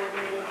board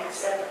meeting at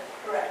 7.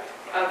 Correct.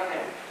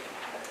 Okay.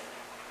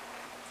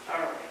 All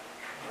right.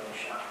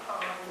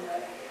 On the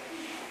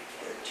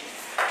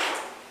 13th.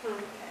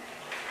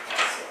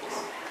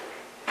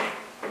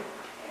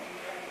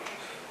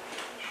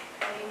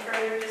 Any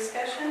further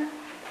discussion?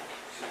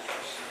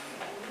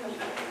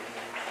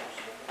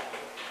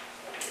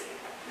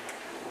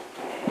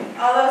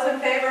 All those in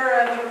favor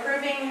of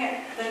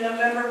approving the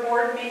November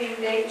board meeting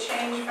date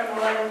change from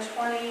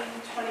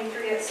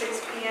 11/20/23 at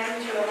 6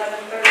 p.m. to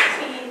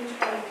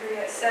 11/13/23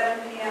 at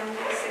 7 p.m.,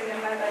 please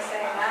signify by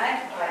saying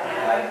aye.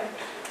 Aye.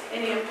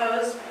 Any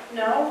opposed?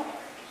 No?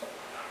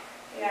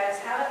 The ayes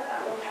have it, that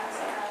will pass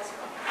as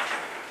well.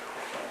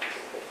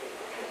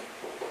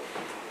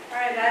 All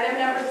right, item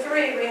number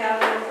 3, we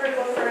have an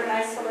approval for an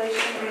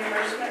isolation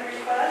reimbursement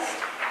request.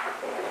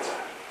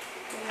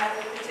 We have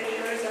the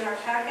particulars in our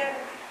packet.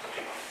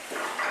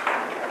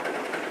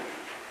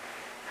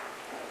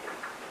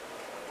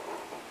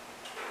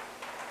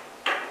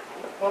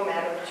 Well,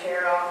 Madam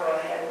Chair, I'll go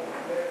ahead and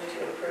move to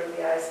approve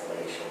the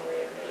isolation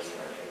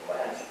reimbursement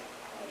request.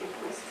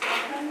 Mrs.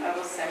 Hoffman? I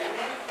will second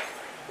it.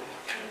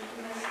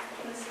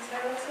 Mrs.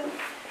 Harrelson?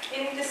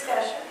 Any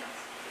discussion?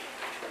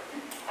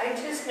 I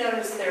just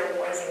noticed there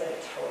wasn't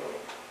a total.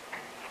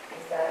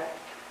 Is that?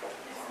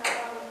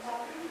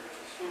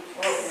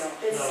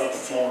 It's No,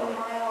 16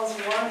 miles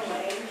one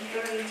way,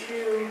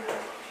 32,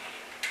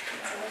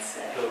 what's that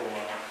say? Total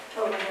one.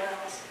 Total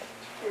miles.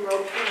 They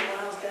wrote 20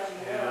 miles down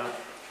below.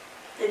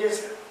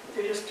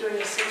 They're just doing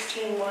the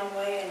 16 one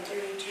way and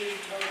 32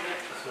 total.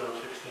 So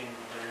 16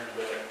 there,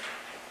 but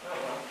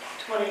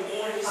 20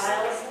 days.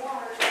 Miles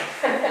more.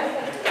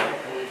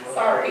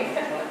 Sorry.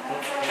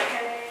 That's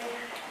okay.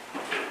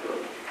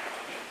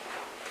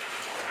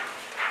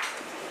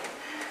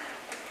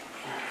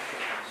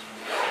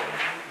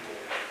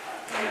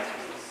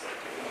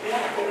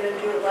 Yeah, they're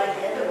gonna do it like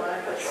the other one,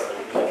 but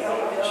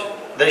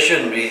They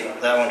shouldn't be,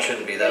 that one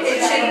shouldn't be that it way.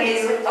 shouldn't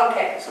be,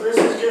 okay, so this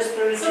is just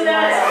 32 So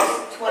that's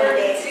miles, 20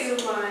 days.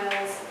 32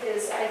 miles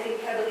is, I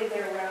believe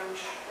they're round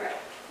trip.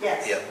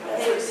 Yes. Yep.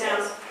 That's what They it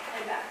down says.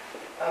 and back.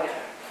 Okay.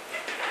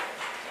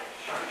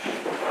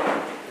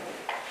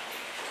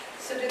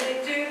 So do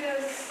they do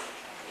this,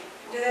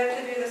 do they have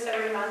to do this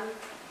every month?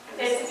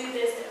 They have to do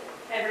this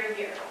every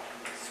year.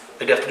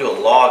 They'd have to do a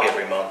log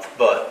every month,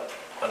 but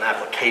an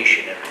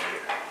application every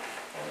year.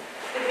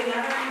 Did we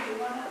never do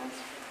one of those?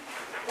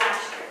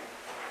 Last year.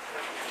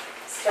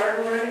 Start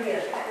and run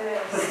again.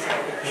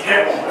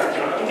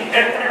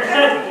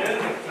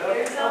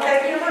 I'll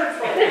take your word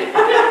for it.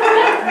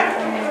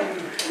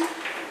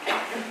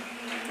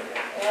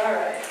 All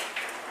right.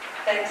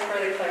 Thanks for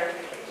the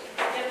clarification.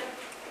 Yep.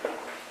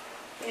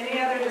 Any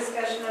other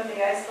discussion of the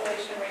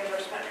isolation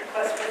reimbursement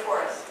request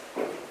before us?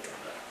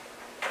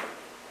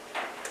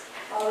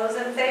 All those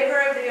in favor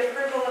of the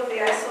approval of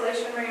the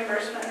isolation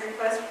reimbursement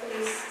request,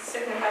 please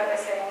signify by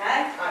saying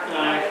aye.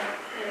 Aye.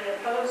 Any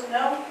opposed?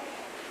 No?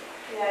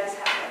 The ayes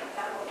have it.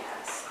 That will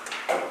pass.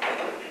 All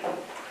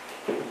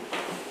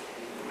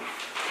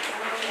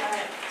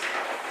right.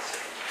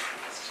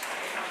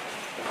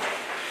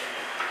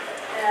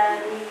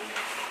 And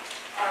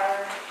our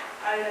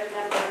item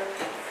number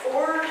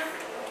 4.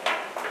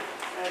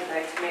 I'd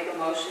like to make a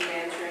motion to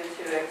enter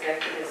into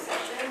executive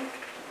session.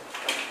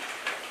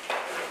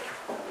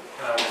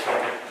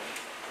 second.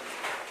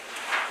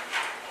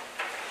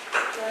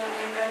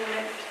 Anybody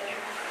make a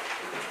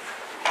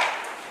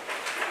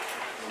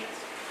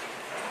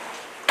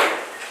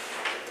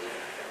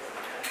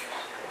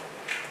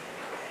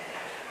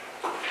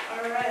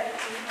All right.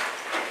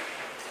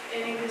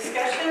 Any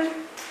discussion?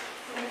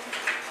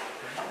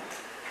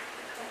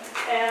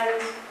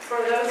 And for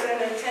those in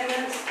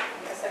attendance,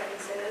 I guess I can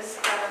say this,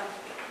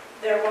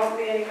 there won't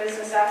be any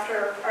business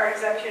after our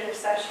executive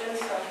session,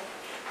 so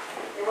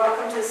you're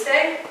welcome to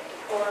stay,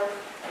 or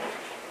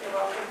you're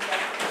welcome to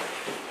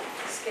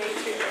escape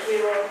too.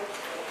 We will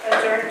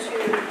adjourn to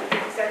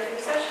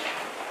executive session.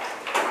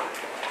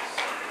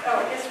 Oh,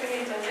 I guess we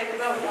need to take a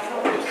vote.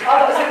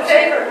 All those in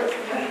favor of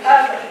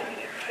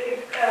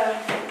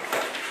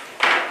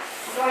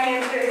going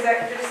into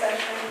executive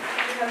session?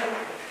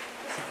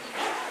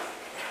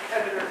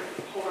 Better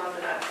hold on to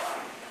that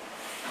clock.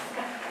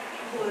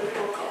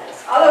 Political calls.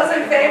 All those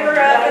in favor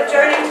of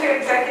adjourning to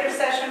executive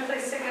session,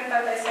 please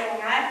signify by saying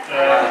aye.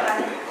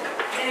 Aye.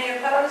 Any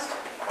opposed?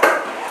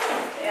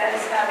 The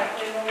ayes have it.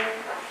 We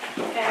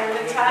will- And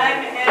the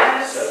time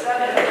is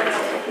 7:30.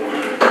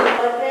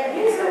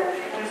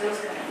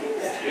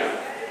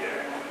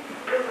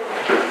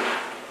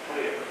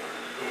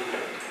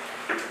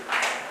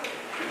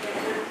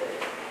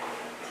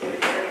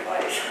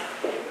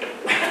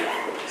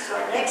 So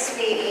our next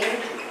meeting,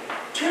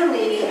 2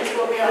 meetings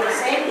will be on the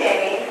same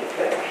day.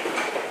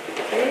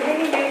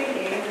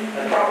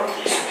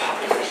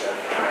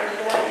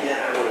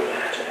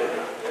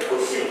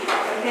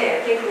 Okay,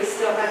 I think we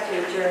still have to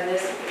adjourn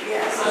this.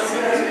 Yes, as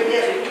soon as we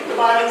get the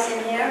bodies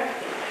in here.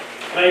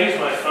 Can I use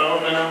my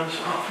phone now?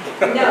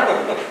 No.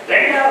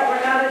 No,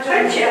 we're not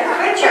adjourned.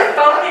 Put your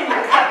phone in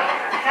your cubby.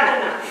 I had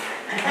enough.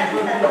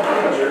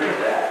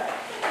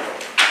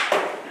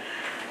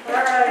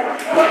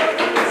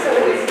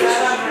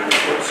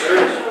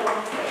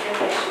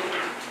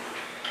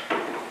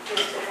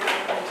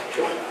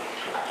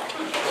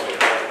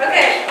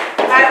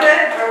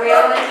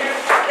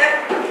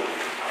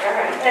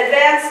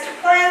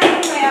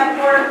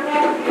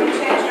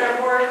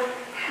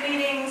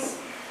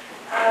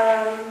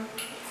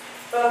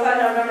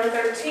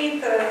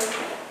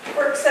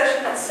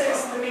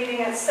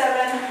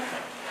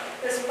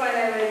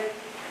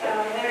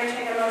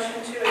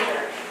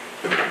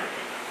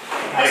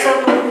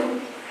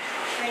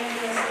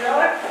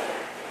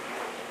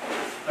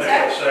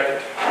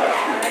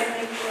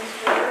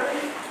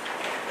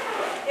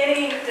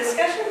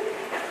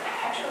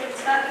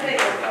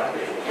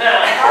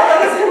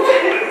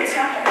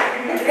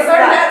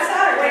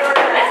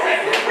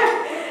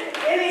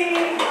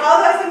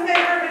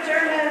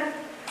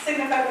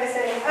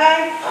 saying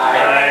aye.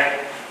 Aye.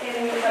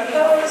 Any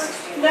opposed?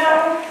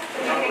 No.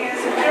 The meeting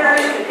is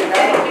adjourned.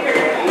 Thank you very